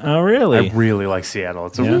vacation. Oh, really? I really like Seattle.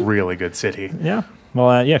 It's a Yeah. really good city. Yeah.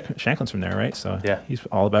 Well, yeah, Shanklin's from there, right? So Yeah. he's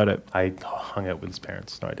all about it. I hung out with his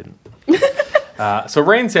parents. No, I didn't. So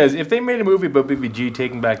Rain says, if they made a movie about BBG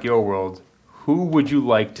taking back your world, who would you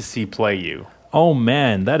like to see play you? Oh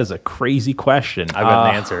man, that is a crazy question. I've got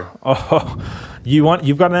an answer. Oh,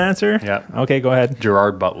 you've got an answer? Yeah. Okay, go ahead.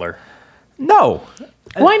 Gerard Butler. No.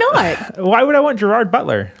 Why not? Why would I want Gerard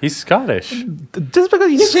Butler? He's Scottish. Just because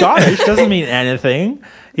he's Scottish doesn't mean anything.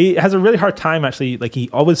 He has a really hard time actually. Like he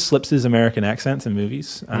always slips his American accents in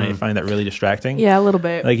movies, and I find that really distracting. Yeah, a little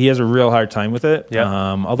bit. Like he has a real hard time with it. Yeah.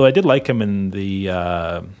 Although I did like him in the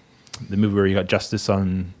movie where you got justice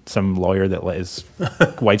on some lawyer that let his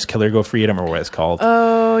wife's killer go free. I don't remember what it's called.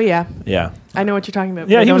 Oh, yeah. Yeah. I know what you're talking about.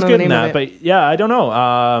 but Yeah, I he don't was know good the in name of that. it. But yeah, I don't know.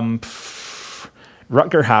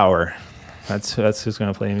 Rutger Hauer. That's who's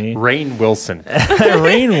going to play me. Rainn Wilson.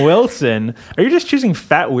 Rainn Wilson. Are you just choosing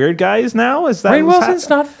fat weird guys now? Is that Rainn what's Wilson's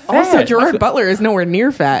not fat. Also, Gerard Butler is nowhere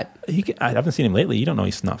near fat. I haven't seen him lately. You don't know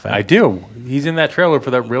he's not fat. I do. He's in that trailer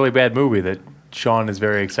for that really bad movie that Sean is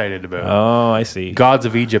very excited about. Oh, I see. Gods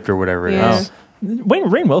of Egypt or whatever it Yeah. is.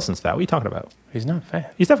 Rainn Wilson's fat. What are you talking about? He's not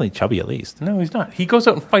fat. He's definitely chubby at least. No, he's not. He goes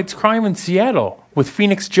out and fights crime in Seattle with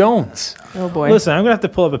Phoenix Jones. Oh, boy. Listen, I'm going to have to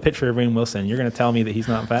pull up a picture of Rainn Wilson. You're going to tell me that he's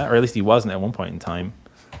not fat, or at least he wasn't at one point in time.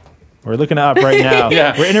 We're looking it up right now.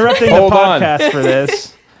 Yeah. We're interrupting the Hold on. podcast for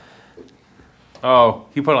this. Oh,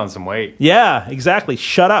 he put on some weight. Yeah, exactly.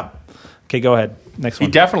 Shut up. Okay, go ahead. Next He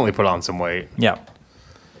one. definitely put on some weight. Yeah.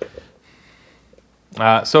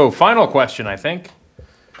 So, final question, I think.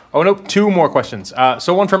 Oh, nope, 2 more questions.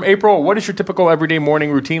 So, one from April. What is your typical everyday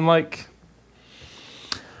morning routine like?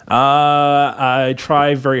 I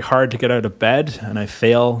try very hard to get out of bed, and I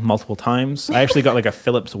fail multiple times. I actually got like a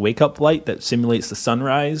Philips wake-up light that simulates the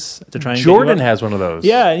sunrise to try and Jordan get you up. has one of those.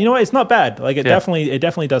 Yeah, you know what? It's not bad. Like it Yeah.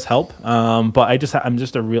 definitely does help. But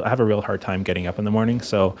I have a real hard time getting up in the morning.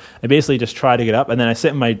 So I basically just try to get up, and then I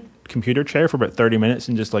sit in my computer chair for about 30 minutes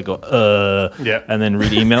and just like go Yeah. and then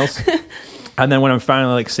read emails. And then when I'm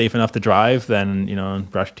finally like safe enough to drive, then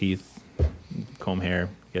brush teeth, comb hair,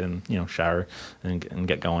 get in, shower and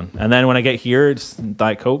get going. And then when I get here, it's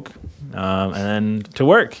Diet Coke, and then to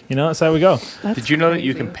work. That's how we go. Did you know that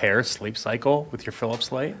you can pair Sleep Cycle with your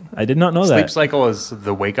Philips light? I did not know Sleep that. Cycle is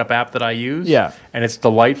the wake-up app that I use. Yeah. And it's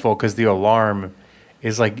delightful because the alarm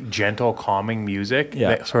is like gentle, calming music Yeah.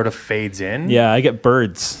 that sort of fades in. Yeah, I get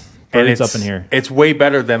birds And up it's in here. It's way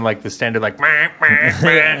better than like the standard like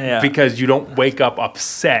because you don't wake up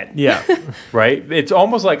upset. Yeah. Right? It's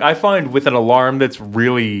almost like I find with an alarm that's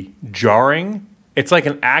really jarring, it's like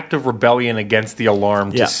an act of rebellion against the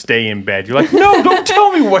alarm Yeah. to stay in bed. You're like, no, don't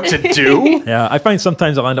tell me what to do. Yeah, I find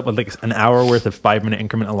sometimes I'll end up with like an hour worth of 5-minute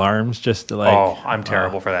increment alarms just to like. Oh, I'm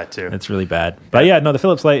terrible for that too. It's really bad. But yeah, no, the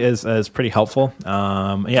Philips light is pretty helpful.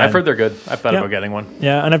 Yeah, I've heard they're good. I've thought Yeah. about getting one.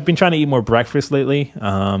 Yeah, and I've been trying to eat more breakfast lately.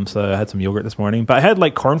 So I had some yogurt this morning, but I had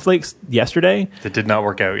like cornflakes yesterday. That did not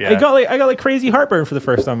work out. Yeah. I got like crazy heartburn for the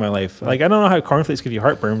first time in my life. Like I don't know how cornflakes give you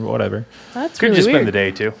heartburn, but whatever. That's Could really just weird. spend the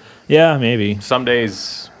day too. Yeah, maybe. Some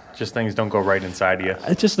days, just things don't go right inside of you.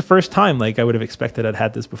 It's just the first time. Like I would have expected I'd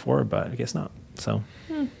had this before, but I guess not. So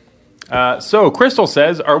So Crystal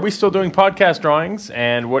says, "Are we still doing podcast drawings?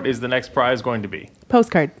 And what is the next prize going to be?"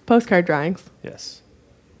 Postcard drawings. Yes,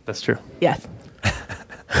 that's true. Yes.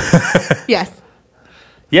 Yes.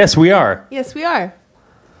 Yes, we are. Yes, we are.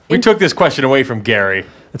 We took this question away from Gary.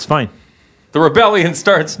 it's fine. The rebellion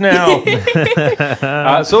starts now.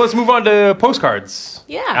 So let's move on to postcards.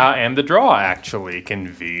 Yeah. And the draw, actually,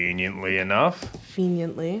 conveniently enough.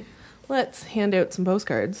 Conveniently. let's hand out some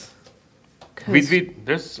postcards. 'Cause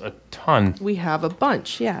There's a ton. we have a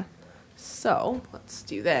bunch, yeah. So let's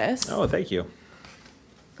do this. Oh, thank you.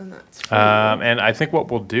 And that's for you. And I think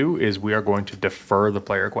what we'll do is we are going to defer the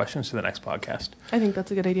player questions to the next podcast I think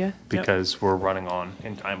that's a good idea. because we're running on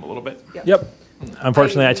in time a little bit. Yep.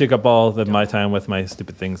 Unfortunately, I took up all of my time with my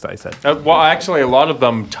stupid things that I said. Well, actually, a lot of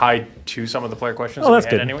them tied to some of the player questions. Oh, that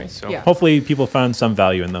that's we had good. anyway. So Yeah. Hopefully, people found some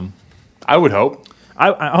value in them. I would hope.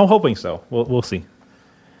 I'm hoping so. We'll see.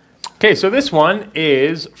 Okay, so this one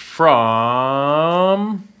is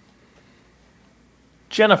from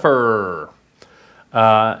Jennifer.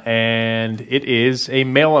 And it is a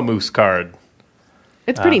Mail-A-Moose card.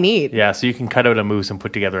 It's pretty neat. Yeah, so you can cut out a moose and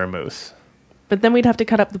put together a moose. But then we'd have to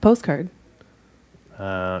cut up the postcard.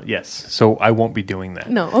 Yes, so I won't be doing that.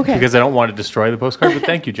 No, okay. Because I don't want to destroy the postcard, but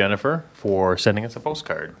thank you, Jennifer, for sending us a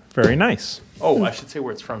postcard. Very nice. Oh, I should say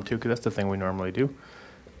where it's from, too, because that's the thing we normally do.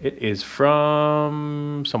 It is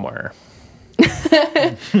from somewhere.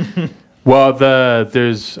 Well, there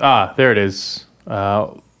it is.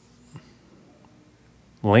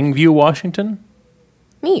 Longview, Washington?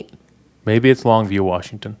 Neat. Maybe it's Longview,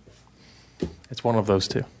 Washington. It's one of those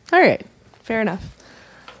two. All right. Fair enough.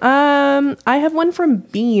 I have one from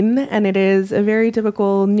Bean, and it is a very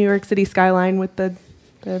typical New York City skyline with the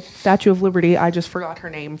Statue of Liberty. I just forgot her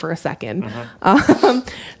name for a second.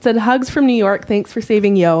 It said, hugs from New York. Thanks for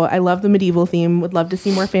saving Yo. I love the medieval theme. Would love to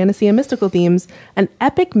see more fantasy and mystical themes. An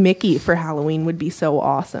epic Mickey for Halloween would be so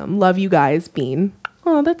awesome. Love you guys, Bean.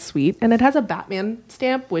 Oh, that's sweet. And it has a Batman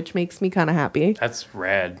stamp, which makes me kind of happy. That's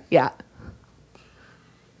rad. Yeah.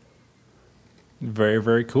 Very,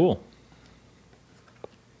 very cool.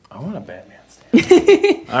 I want a Batman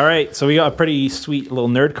stamp. All right, so we got a pretty sweet little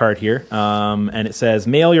nerd card here, and it says,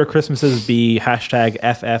 "Mail your Christmases be hashtag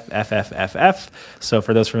FFFFFF." So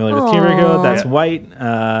for those familiar with Kimbergo, that's Yeah. white,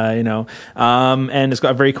 and it's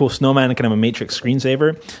got a very cool snowman and kind of a matrix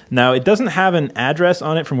screensaver. Now, it doesn't have an address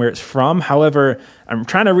on it from where it's from. However, I'm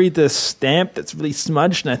trying to read this stamp that's really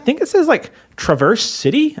smudged, and I think it says like Traverse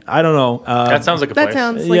City. I don't know. That sounds like a That place.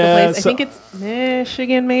 sounds like Yeah, a place. I so- think it's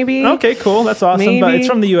Michigan, maybe. Okay, cool. That's awesome. But Maybe. it's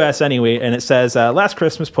from the U.S. anyway, and it says, "Last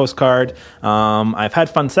Christmas postcard. I've had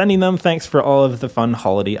fun sending them. Thanks for all of the fun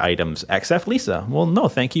holiday items. XF Lisa." Well, no,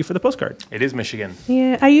 thank you for the postcard. It is Michigan.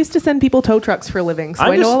 Yeah, I used to send people tow trucks for a living, so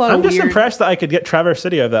I know a lot I'm of just weird. impressed that I could get Traverse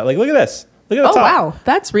City of that. Like, look at this. Look at the Oh top. wow,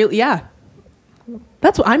 that's really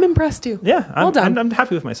That's what I'm impressed too. Yeah, well done. I'm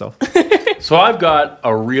happy with myself. So I've got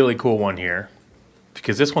a really cool one here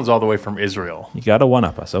because this one's all the way from Israel. You got to one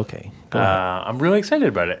up us. Okay. Go ahead. I'm really excited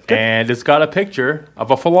about it. And it's got a picture of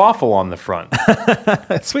a falafel on the front.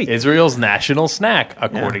 That's sweet. Israel's national snack,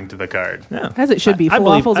 according to the card. As it should be. I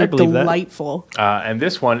believe- Falafels I are believe that. delightful. And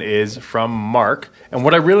this one is from Mark. And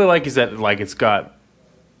what I really like is that it's got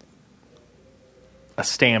a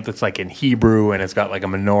stamp that's like in Hebrew and it's got like a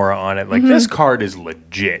menorah on it. Like this card is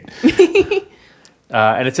legit.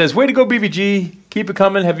 And it says, "Way to go, BVG. Keep it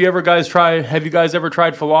coming. Have you guys ever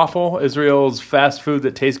tried falafel? Israel's fast food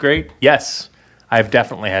that tastes great?" Yes. I've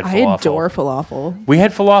definitely had falafel. I adore falafel. We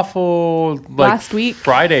had falafel Last week.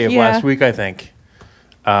 Friday of Yeah. last week, I think,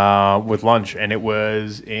 with lunch, and it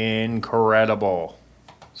was incredible.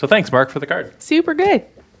 So thanks, Mark, for the card. Super good.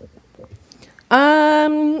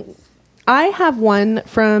 I have one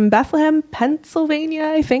from Bethlehem, Pennsylvania,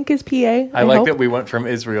 I think is PA. I like hope. that we went from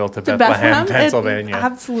Israel to To Bethlehem, It's Pennsylvania.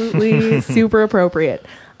 absolutely super appropriate.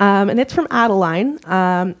 And it's from Adeline.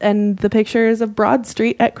 And the picture is of Broad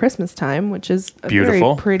Street at Christmas time, which is a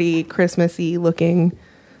Beautiful. very pretty Christmassy looking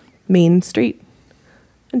main street.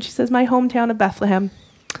 And she says, "My hometown of Bethlehem."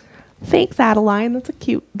 Thanks, Adeline.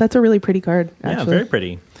 That's a really pretty card, Yeah, actually. very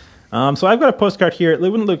pretty. So I've got a postcard here. It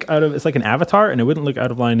wouldn't look it's like an avatar, and it wouldn't look out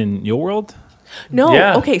of line in your world. No,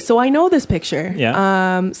 Yeah. okay, so I know this picture.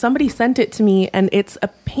 Yeah. Somebody sent it to me, and it's a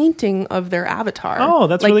painting of their avatar. Oh,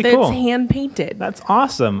 that's like really cool. It's hand painted. That's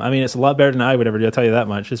awesome. I mean, it's a lot better than I would ever do. I'll tell you that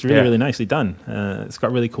much. It's really, Yeah. really nicely done. It's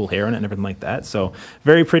got really cool hair on it and everything like that. So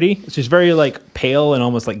very pretty. It's just very like pale and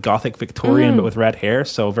almost like Gothic Victorian, but with red hair.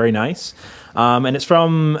 So very nice. And it's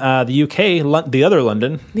from the UK, the other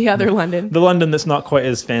London. The other London. The London that's not quite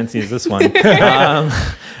as fancy as this one.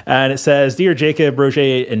 And it says, "Dear Jacob, Roger,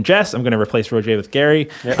 and Jess," I'm going to replace Roger with Gary,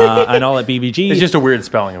 and all at BBG. It's just a weird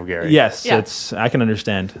spelling of Gary. Yes, Yeah. I can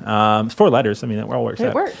understand. It's 4 letters. I mean, it all works It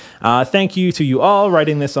out. works. Thank you to you all.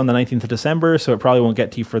 Writing this on the 19th of December, so it probably won't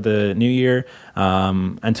get to you for the new year,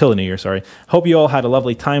 until the new year, sorry. Hope you all had a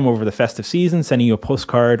lovely time over the festive season. Sending you a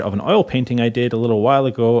postcard of an oil painting I did a little while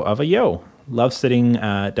ago of a yo. Love sitting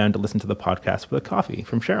down to listen to the podcast with a coffee,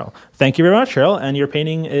 from Cheryl. Thank you very much, Cheryl. And your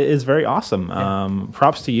painting is very awesome.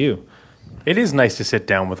 Props to you. It is nice to sit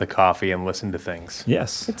down with a coffee and listen to things.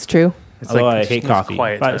 Yes. It's true. It's Although like I it's hate just coffee,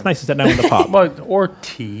 quiet but time. it's nice to sit down with a pop. Well, or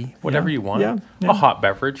tea, whatever Yeah. you want. Yeah, yeah. A hot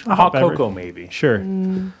beverage. A hot hot beverage. cocoa, maybe. Sure.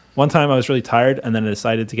 One time I was really tired, and then I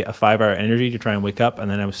decided to get a 5-hour energy to try and wake up,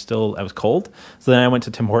 and then I was cold. So then I went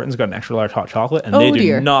to Tim Hortons, got an extra large hot chocolate, and they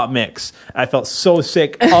dear. do not mix. I felt so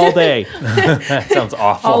sick all day. That sounds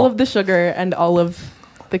awful. All of the sugar and all of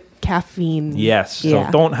the caffeine. Yes.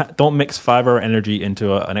 Yeah. So don't mix 5-hour energy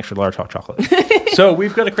into an extra large hot chocolate. So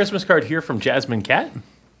we've got a Christmas card here from Jasmine Cat.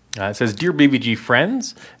 It says, Dear BVG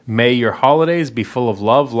friends, may your holidays be full of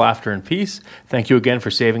love, laughter, and peace. Thank you again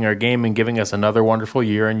for saving our game and giving us another wonderful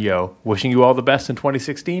year in Yo. Wishing you all the best in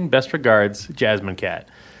 2016. Best regards, Jasmine Cat.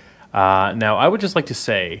 Now, I would just like to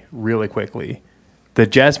say really quickly that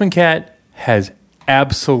Jasmine Cat has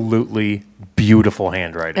absolutely beautiful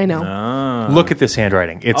handwriting. I know. Look at this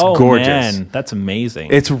handwriting. It's Oh, gorgeous. man, that's amazing.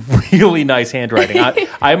 It's really nice handwriting.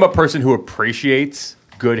 I'm a person who appreciates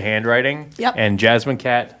good handwriting. Yep. And Jasmine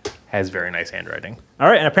Cat has very nice handwriting. All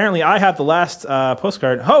right, and apparently I have the last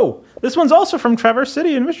postcard. Oh, this one's also from Traverse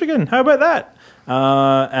City in Michigan. How about that?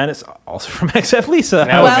 And it's also from XF Lisa. That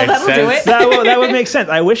Well, would make that'll do sense. it. That would make sense.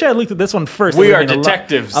 I wish I had looked at this one first. We That are would've been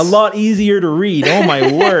detectives. A lot easier to read. Oh,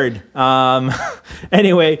 my word.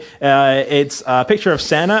 Anyway, it's a picture of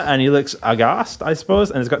Santa, and he looks aghast, I suppose,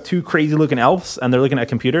 and it's got two crazy-looking elves, and they're looking at a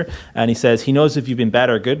computer, and he says he knows if you've been bad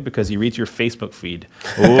or good because he reads your Facebook feed.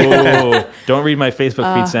 Oh, don't read my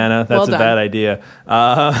Facebook feed, Santa. That's well a done. bad idea.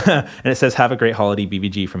 And it says, have a great holiday,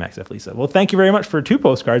 BBG, from XF Lisa. Well, thank you very much for 2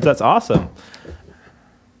 postcards. That's awesome.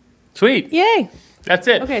 Sweet. Yay. That's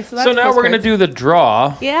it. Okay, so that's now we're going to postcards. do the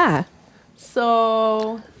draw. Yeah.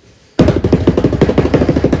 So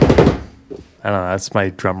I don't know. That's my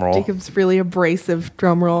drum roll. Jacob's really abrasive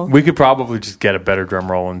drum roll. We could probably just get a better drum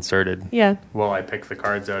roll inserted. Yeah. While I pick the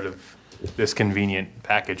cards out of this convenient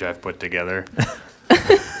package I've put together.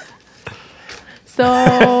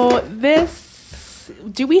 So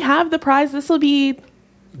do we have the prize? This will be,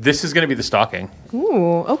 This is going to be the stocking.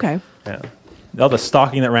 ooh, okay. Yeah. Oh, the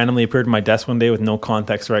stocking that randomly appeared in my desk one day with no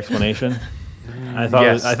context or explanation. I thought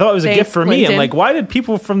Yes. it was a Thanks, gift for me. I'm Clinton. like, why did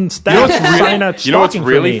people from staff sign a You know what's stocking for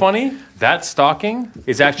really me? funny? That stocking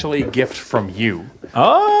is actually a gift from you.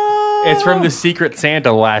 Oh, It's from the Secret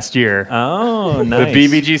Santa last year. Oh, nice. The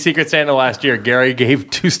BBG Secret Santa last year. Gary gave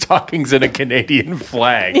 2 stockings and a Canadian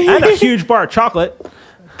flag. And a huge bar of chocolate.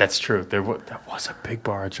 That's true. There was a big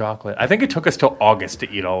bar of chocolate. I think it took us till August to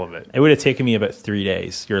eat all of it. It would have taken me about 3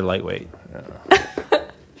 days. You're lightweight.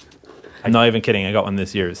 I'm not even kidding. I got one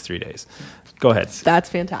this year. It's 3 days. Go ahead. That's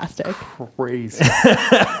fantastic. Crazy.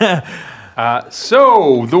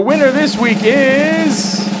 So the winner this week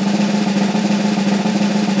is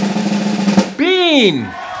Bean.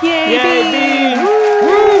 Yay!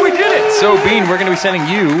 Woo, we did it. So Bean, we're going to be sending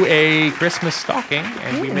you a Christmas stocking,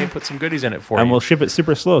 and we may put some goodies in it for And you. we'll ship it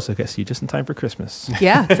super slow, so I guess you just in time for Christmas.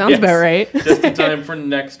 Yeah, sounds Yes. about right. Just in time for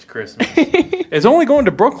next Christmas. It's only going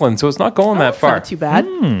to Brooklyn, so it's not going that far. Not too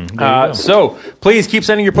bad. So please keep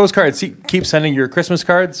sending your postcards. Keep sending your Christmas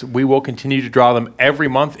cards. We will continue to draw them every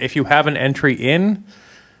month. If you have an entry in,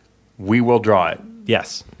 we will draw it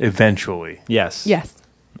Yes. eventually. Yes. Yes,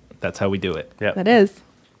 That's how we do it. Yep. that is.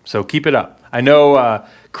 So keep it up. I know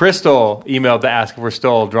Crystal emailed to ask if we're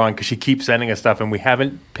still drawing because she keeps sending us stuff, and we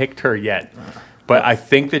haven't picked her yet. But I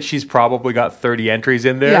think that she's probably got 30 entries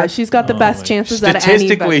in there. Yeah, she's got the best chances out of anybody.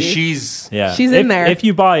 Statistically, she's Yeah. She's in there. If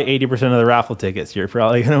you buy 80% of the raffle tickets, you're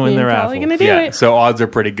probably going to win You're the raffle. probably gonna do yeah. it. So odds are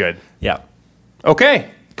pretty good. Yeah. Okay.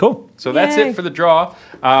 Cool. So that's Yay. it for the draw.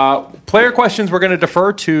 Player questions we're going to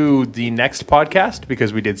defer to the next podcast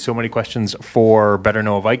because we did so many questions for Better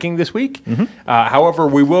Know a Viking this week. However,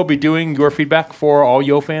 we will be doing your feedback for all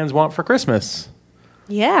Yo fans want for Christmas.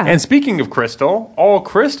 Yeah. And speaking of Crystal, all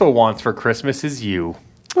Crystal wants for Christmas is you.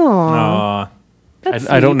 Aw, Uh, that's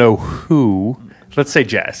I don't sweet. know who. Let's say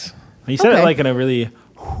Jess. you said Okay. it like in a really,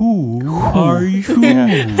 who are you?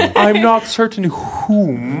 I'm not certain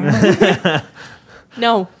whom.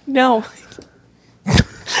 No.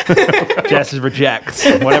 Jess is reject.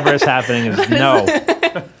 Whatever is happening is no.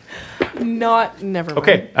 Never mind.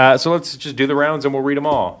 Okay, so let's just do the rounds and we'll read them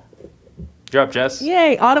all. You're up, Jess.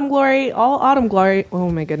 Yay, Autumn Glory. All Autumn Glory. Oh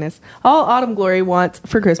my goodness. All Autumn Glory wants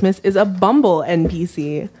for Christmas is a Bumble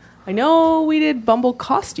NPC. I know we did Bumble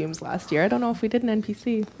costumes last year. I don't know if we did an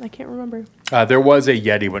NPC. I can't remember. There was a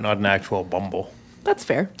Yeti, but not an actual Bumble. That's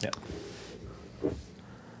fair. Yeah.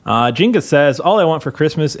 Jinga says, all I want for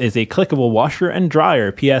Christmas is a clickable washer and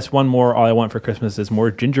dryer. P.S. One more, all I want for Christmas is more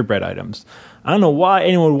gingerbread items. I don't know why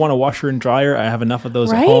anyone would want a washer and dryer. I have enough of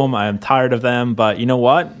those Right? at home. I am tired of them. But you know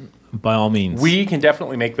what? By all means. We can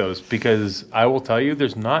definitely make those because I will tell you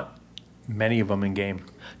there's not many of them in game.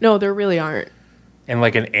 No, there really aren't. And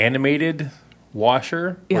like an animated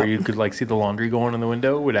washer where Yeah. you could like see the laundry going in the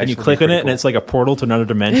window would And actually you click be on it, pretty and cool. it's like a portal to another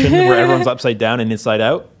dimension where everyone's upside down and inside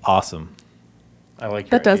out. Awesome. I like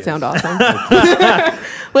your That does ideas. sound awesome.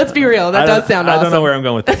 Let's be real. That does sound awesome. I don't know where I'm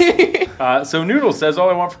going with this. So Noodle says, all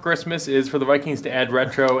I want for Christmas is for the Vikings to add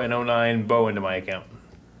retro and 09 bow into my account.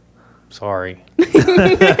 Sorry.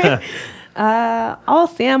 All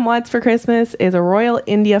Sam wants for Christmas is a Royal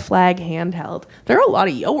India flag handheld. There are a lot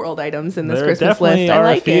of Yo World items in this There Christmas definitely list. I are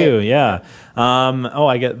like a few, it. yeah.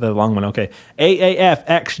 I get the long one. Okay.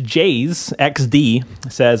 AAFXJs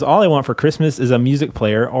XD says, all I want for Christmas is a music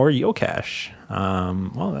player or Yocash.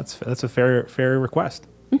 Well, that's a fair request.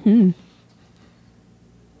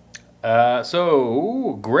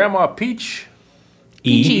 So Grandma Peach.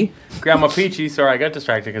 Peachy. Grandma Peachy. Sorry, I got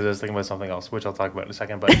distracted because I was thinking about something else, which I'll talk about in a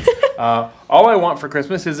second. But all I want for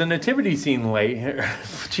Christmas is a nativity scene late.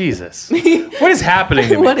 Jesus. What is happening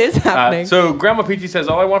to me? What is happening? So Grandma Peachy says,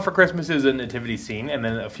 all I want for Christmas is a nativity scene. And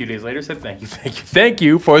then a few days later said, thank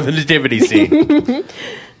you for the nativity scene.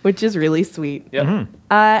 Which is really sweet. Yep.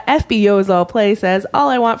 FBO's All Play says, all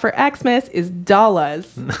I want for Xmas is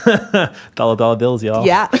dollars. Dollar bills, y'all.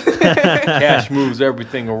 Yeah. Cash moves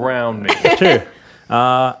everything around me. Sure.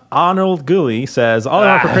 Arnold Gooley says, all I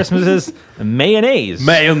want for Christmas is mayonnaise.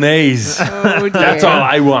 Mayonnaise. Oh, dear. That's all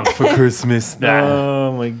I want for Christmas.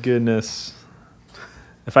 Oh, my goodness.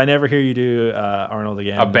 If I never hear you do Arnold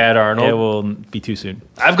again, A bad Arnold? it will be too soon.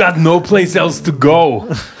 I've got no place else to go.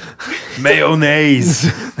 Mayonnaise.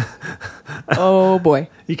 Oh, boy.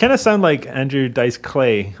 You kind of sound like Andrew Dice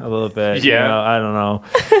Clay a little bit. Yeah. You know, I don't know.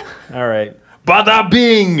 All right. Bada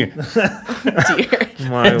bing. Dear.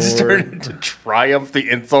 My It's word. turned into Triumph the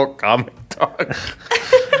Insult Comic Dog.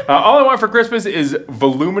 All I want for Christmas is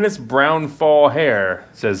voluminous brown fall hair,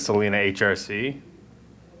 says Selena HRC.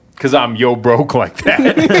 Because I'm yo broke like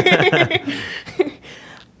that.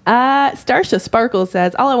 Starsha Sparkle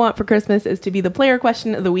says, all I want for Christmas is to be the player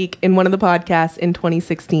question of the week in one of the podcasts in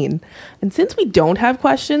 2016. And since we don't have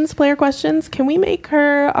player questions, can we make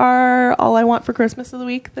her our all I want for Christmas of the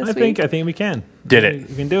week this week? I think we can. Did it.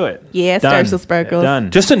 We can do it. Yeah, Done. Starsha Sparkle.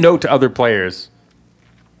 Done. Just a note to other players.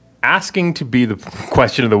 Asking to be the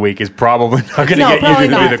question of the week is probably not going to No, get you probably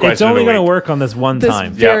to be not. the question It's only of the going to week. work on this one This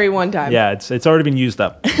time. very one time. Yeah, it's already been used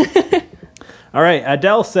up. All right.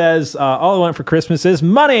 Adele says, all I want for Christmas is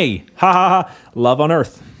money. Ha ha ha. Love on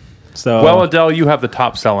Earth. So, Well, Adele, you have the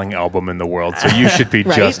top-selling album in the world, so you should be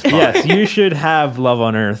Right? just fine. yes, you should have Love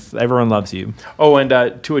on Earth. Everyone loves you. Oh, and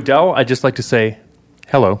to Adele, I'd just like to say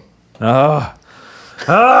hello. God.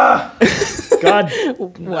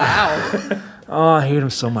 Wow. Oh, I hate him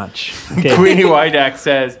so much. Okay. Queenie Widak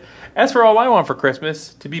says, as for all I want for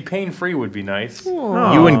Christmas, to be pain-free would be nice.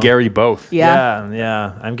 You and Gary both. Yeah.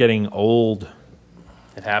 Yeah. I'm getting old.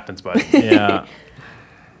 It happens, buddy. Yeah.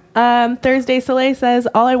 Thursday Soleil says,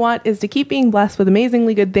 all I want is to keep being blessed with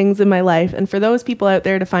amazingly good things in my life, and for those people out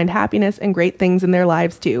there to find happiness and great things in their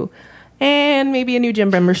lives too. And maybe a new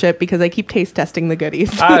gym membership because I keep taste testing the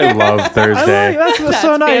goodies. I love Thursday. That's so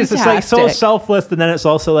That's nice. It's like so fantastic. selfless, and then it's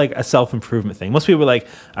also like a self-improvement thing. Most people are like,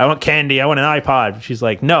 I want candy, I want an iPod. She's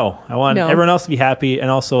like, no, I want No. everyone else to be happy,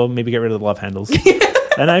 and also maybe get rid of the love handles.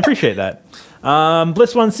 And I appreciate that.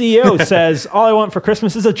 Bliss One CEO says, all I want for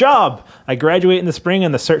Christmas is a job. I graduate in the spring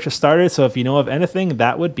and the search has started, so if you know of anything,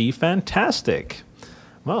 that would be fantastic.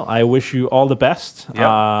 Well, I wish you all the best. Yep.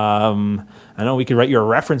 I know we could write you a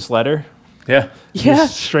reference letter. Yeah. Yeah.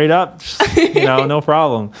 Just straight up, no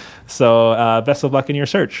problem. So best of luck in your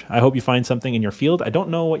search. I hope you find something in your field. I don't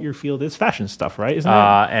know what your field is. Fashion stuff, right? Isn't it?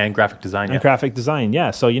 And graphic design, yeah. And graphic design,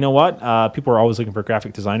 yeah. So you know what? People are always looking for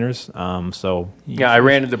graphic designers. Yeah, I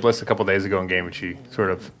ran into Bliss a couple days ago in game, and she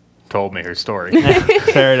sort of told me her story.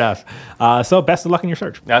 Fair enough. So best of luck in your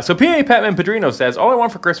search. So PA Patman Padrino says, all I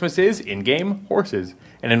want for Christmas is in-game horses.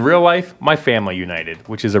 And in real life, my family united,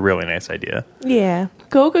 which is a really nice idea. Yeah.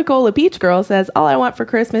 Coca-Cola Beach Girl says, all I want for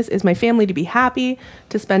Christmas is my family to be happy,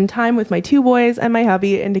 to spend time with my 2 boys and my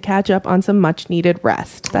hubby, and to catch up on some much-needed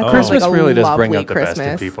rest. That sounds Christmas like a really does bring lovely out the best in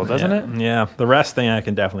Christmas. people, doesn't it? Yeah, the rest thing I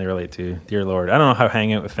can definitely relate to. Dear Lord. I don't know how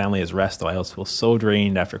hanging out with family is rest, though. I always feel so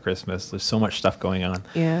drained after Christmas. There's so much stuff going on.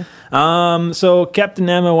 Yeah. So Captain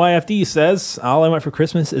Emma YFD says, all I want for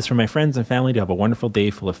Christmas is for my friends and family to have a wonderful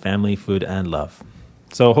day full of family, food, and love.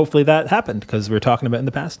 So hopefully that happened, because we're talking about it in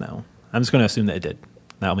the past now. I'm just going to assume that it did.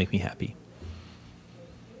 That'll make me happy.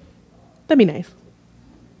 That'd be nice.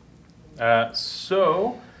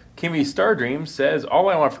 So Kimmy Stardream says, all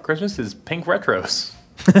I want for Christmas is pink retros.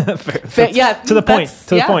 Yeah. To the point. that's-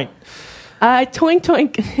 To yeah. the point. Toink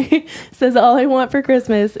Toink says, all I want for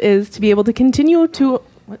Christmas is to be able to continue to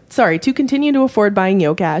to continue to afford buying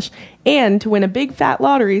YoCash and to win a big fat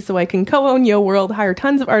lottery so I can co-own Yo World, hire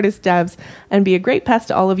tons of artist devs, and be a great pest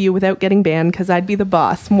to all of you without getting banned because I'd be the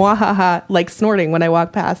boss. Mwahaha, like snorting when I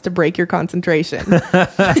walk past to break your concentration.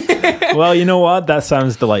 Well, you know what? That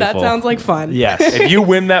sounds delightful. That sounds like fun. Yes. If you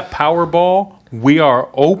win that Powerball, we are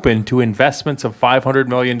open to investments of $500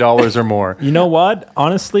 million or more. You know what?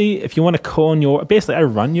 Honestly, if you want to co-own basically, I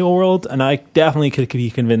run Yo World, and I definitely could be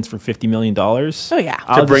convinced for $50 million. Oh, yeah.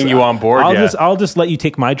 To bring you on board, I'll just let you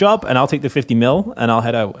take my job, and I'll take the 50 mil, and I'll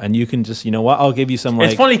head out. And you can just, you know what? I'll give you some,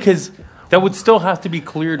 It's funny because that would still have to be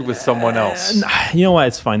cleared with someone else. You know what?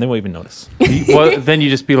 It's fine. They won't even notice. Well, then you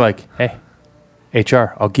just be like, hey,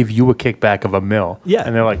 HR, I'll give you a kickback of $1 million. Yeah.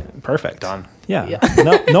 And they're like, perfect. done. Yeah.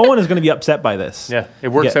 No one is going to be upset by this. Yeah, it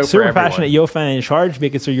works out for super everyone. passionate Yo fan in charge,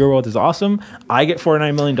 making sure Your World is awesome. I get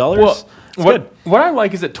 $49 million. Well, Good. what I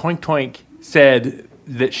like is that Toink Toink said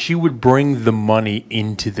that she would bring the money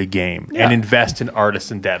into the game and invest in artists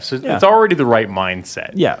and devs. So it's already the right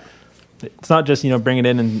mindset. Yeah. It's not just, bring it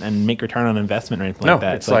in and make return on investment or anything like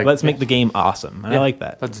that. It's like, let's make the game awesome. And I like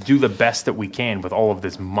that. Let's do the best that we can with all of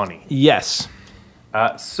this money. Yes.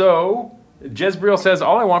 So, Jezbreel says,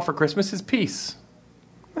 all I want for Christmas is peace.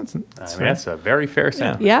 That's That's a very fair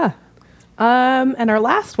sentiment. Yeah. And our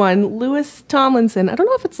last one, Lewis Tomlinson. I don't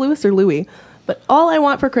know if it's Lewis or Louis, but all I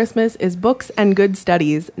want for Christmas is books and good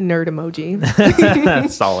studies. Nerd emoji.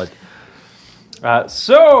 That's solid.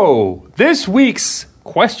 So, this week's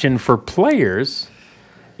question for players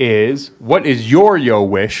is, what is your Yo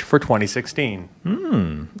wish for 2016?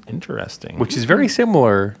 Interesting. Which is very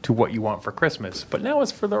similar to what you want for Christmas, but now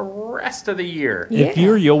it's for the rest of the year. If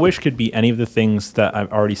your Yo wish could be any of the things that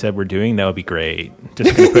I've already said we're doing, that would be great.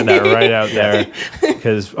 Just going to put that right out there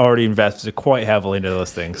because already invested quite heavily into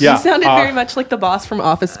those things. Yeah. You sounded very much like the boss from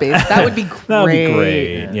Office Space. That would be great. That would be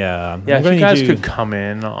great. Yeah. Yeah, I'm if gonna you guys do could come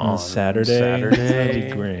in on Saturday. That'd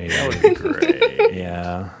be great. That would be great.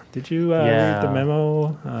 Yeah. Did you read the memo?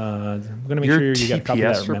 I'm going to make Your sure you got a copy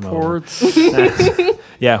of TPS that memo. reports.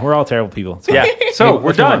 Yeah, we're all terrible people. So. Yeah. So we're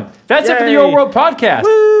let's move done. on. That's it for the Yay. Yo World podcast.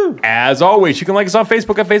 Woo! As always, you can like us on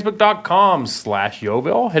Facebook at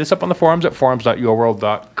facebook.com/Yoville. Hit us up on the forums at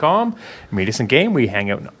forums.yoworld.com. Meet us in game. We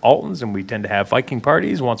hang out in Altons, and we tend to have Viking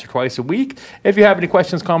parties once or twice a week. If you have any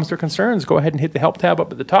questions, comments, or concerns, go ahead and hit the help tab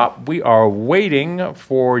up at the top. We are waiting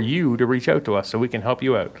for you to reach out to us so we can help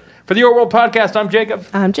you out. For the Yo World podcast, I'm Jacob.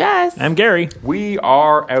 I'm Jess. I'm Gary. We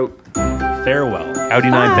are out. Farewell. Audi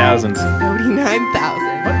 9000. Audi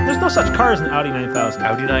 9000. What? There's no such car as an Audi 9000.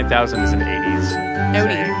 Audi 9000 is an 80s.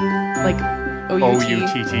 Audi. Like O-U-T.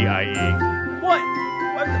 O-U-T-T-I-E. What?